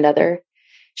on one another,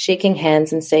 shaking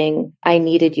hands and saying, I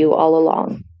needed you all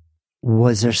along.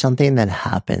 Was there something that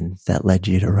happened that led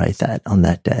you to write that on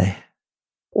that day?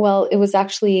 Well, it was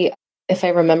actually, if I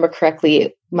remember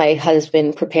correctly, my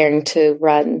husband preparing to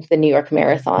run the New York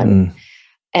Marathon.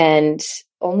 And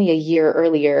only a year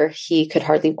earlier, he could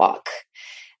hardly walk.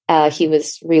 He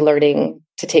was relearning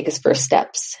to take his first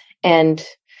steps. And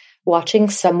watching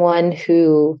someone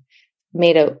who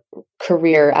made a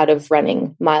career out of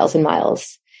running miles and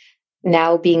miles,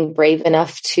 now being brave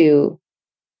enough to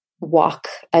walk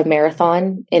a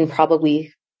marathon in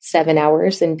probably 7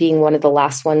 hours and being one of the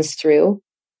last ones through,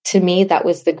 to me, that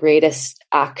was the greatest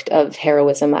act of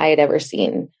heroism I had ever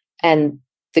seen and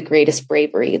the greatest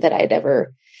bravery that I had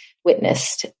ever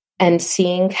witnessed. And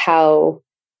seeing how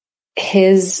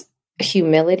his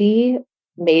humility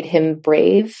made him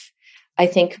brave, I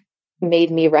think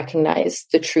made me recognize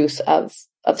the truth of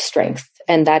strength.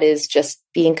 And that is just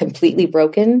being completely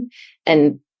broken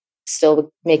and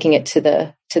still making it to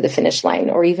the finish line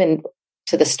or even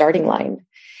to the starting line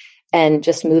and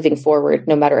just moving forward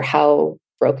no matter how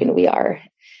broken we are.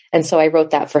 And so I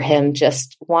wrote that for him,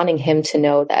 just wanting him to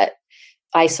know that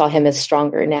I saw him as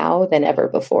stronger now than ever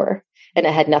before. And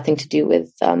it had nothing to do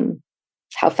with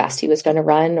how fast he was going to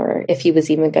run or if he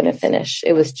was even going to finish.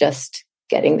 It was just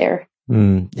getting there.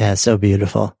 Yeah, so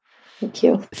beautiful. Thank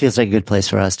you. It feels like a good place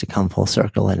for us to come full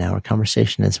circle in our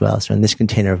conversation as well. So in this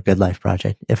container of Good Life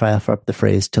Project, if I offer up the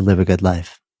phrase to live a good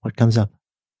life, what comes up?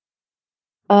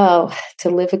 Oh, to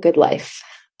live a good life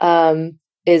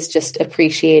is just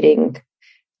appreciating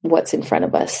what's in front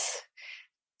of us,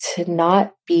 to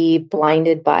not be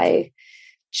blinded by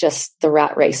just the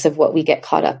rat race of what we get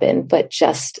caught up in, but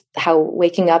just how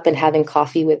waking up and having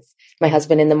coffee with my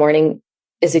husband in the morning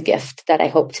is a gift that I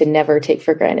hope to never take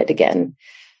for granted again.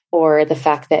 Or the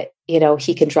fact that,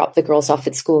 he can drop the girls off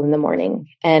at school in the morning.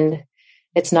 And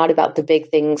it's not about the big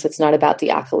things. It's not about the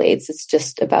accolades. It's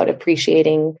just about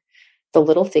appreciating the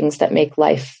little things that make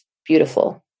life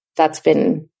beautiful. That's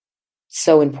been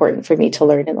so important for me to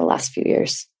learn in the last few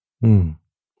years.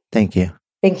 Thank you.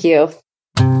 Thank you.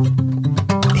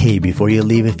 Hey, before you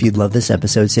leave, if you love this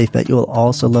episode, safe bet you will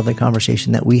also love the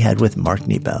conversation that we had with Mark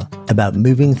Nebo about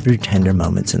moving through tender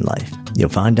moments in life. You'll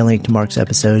find a link to Mark's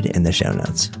episode in the show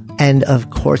notes. And of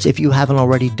course, if you haven't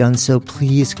already done so,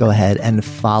 please go ahead and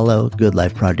follow Good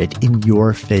Life Project in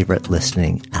your favorite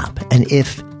listening app. And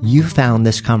if you found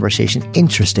this conversation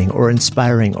interesting or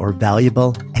inspiring or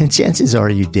valuable, and chances are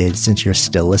you did since you're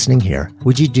still listening here,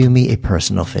 would you do me a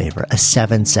personal favor, a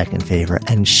 7-second favor,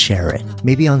 and share it?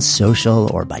 Maybe on social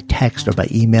or by text or by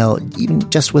email, even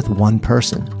just with one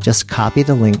person. Just copy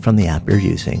the link from the app you're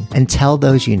using and tell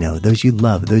those you know, those you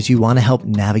love, those you want to help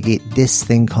navigate this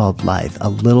thing called life a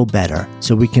little better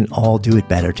so we can all do it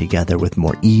better together with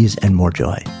more ease and more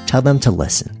joy. Tell them to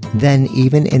listen. Then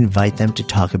even invite them to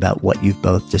talk about what you've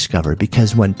both discovered,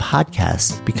 because when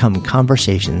podcasts become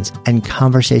conversations and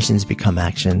conversations become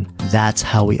action, that's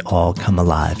how we all come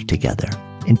alive together.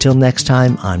 Until next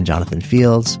time, I'm Jonathan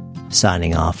Fields,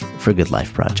 signing off for Good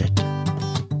Life Project.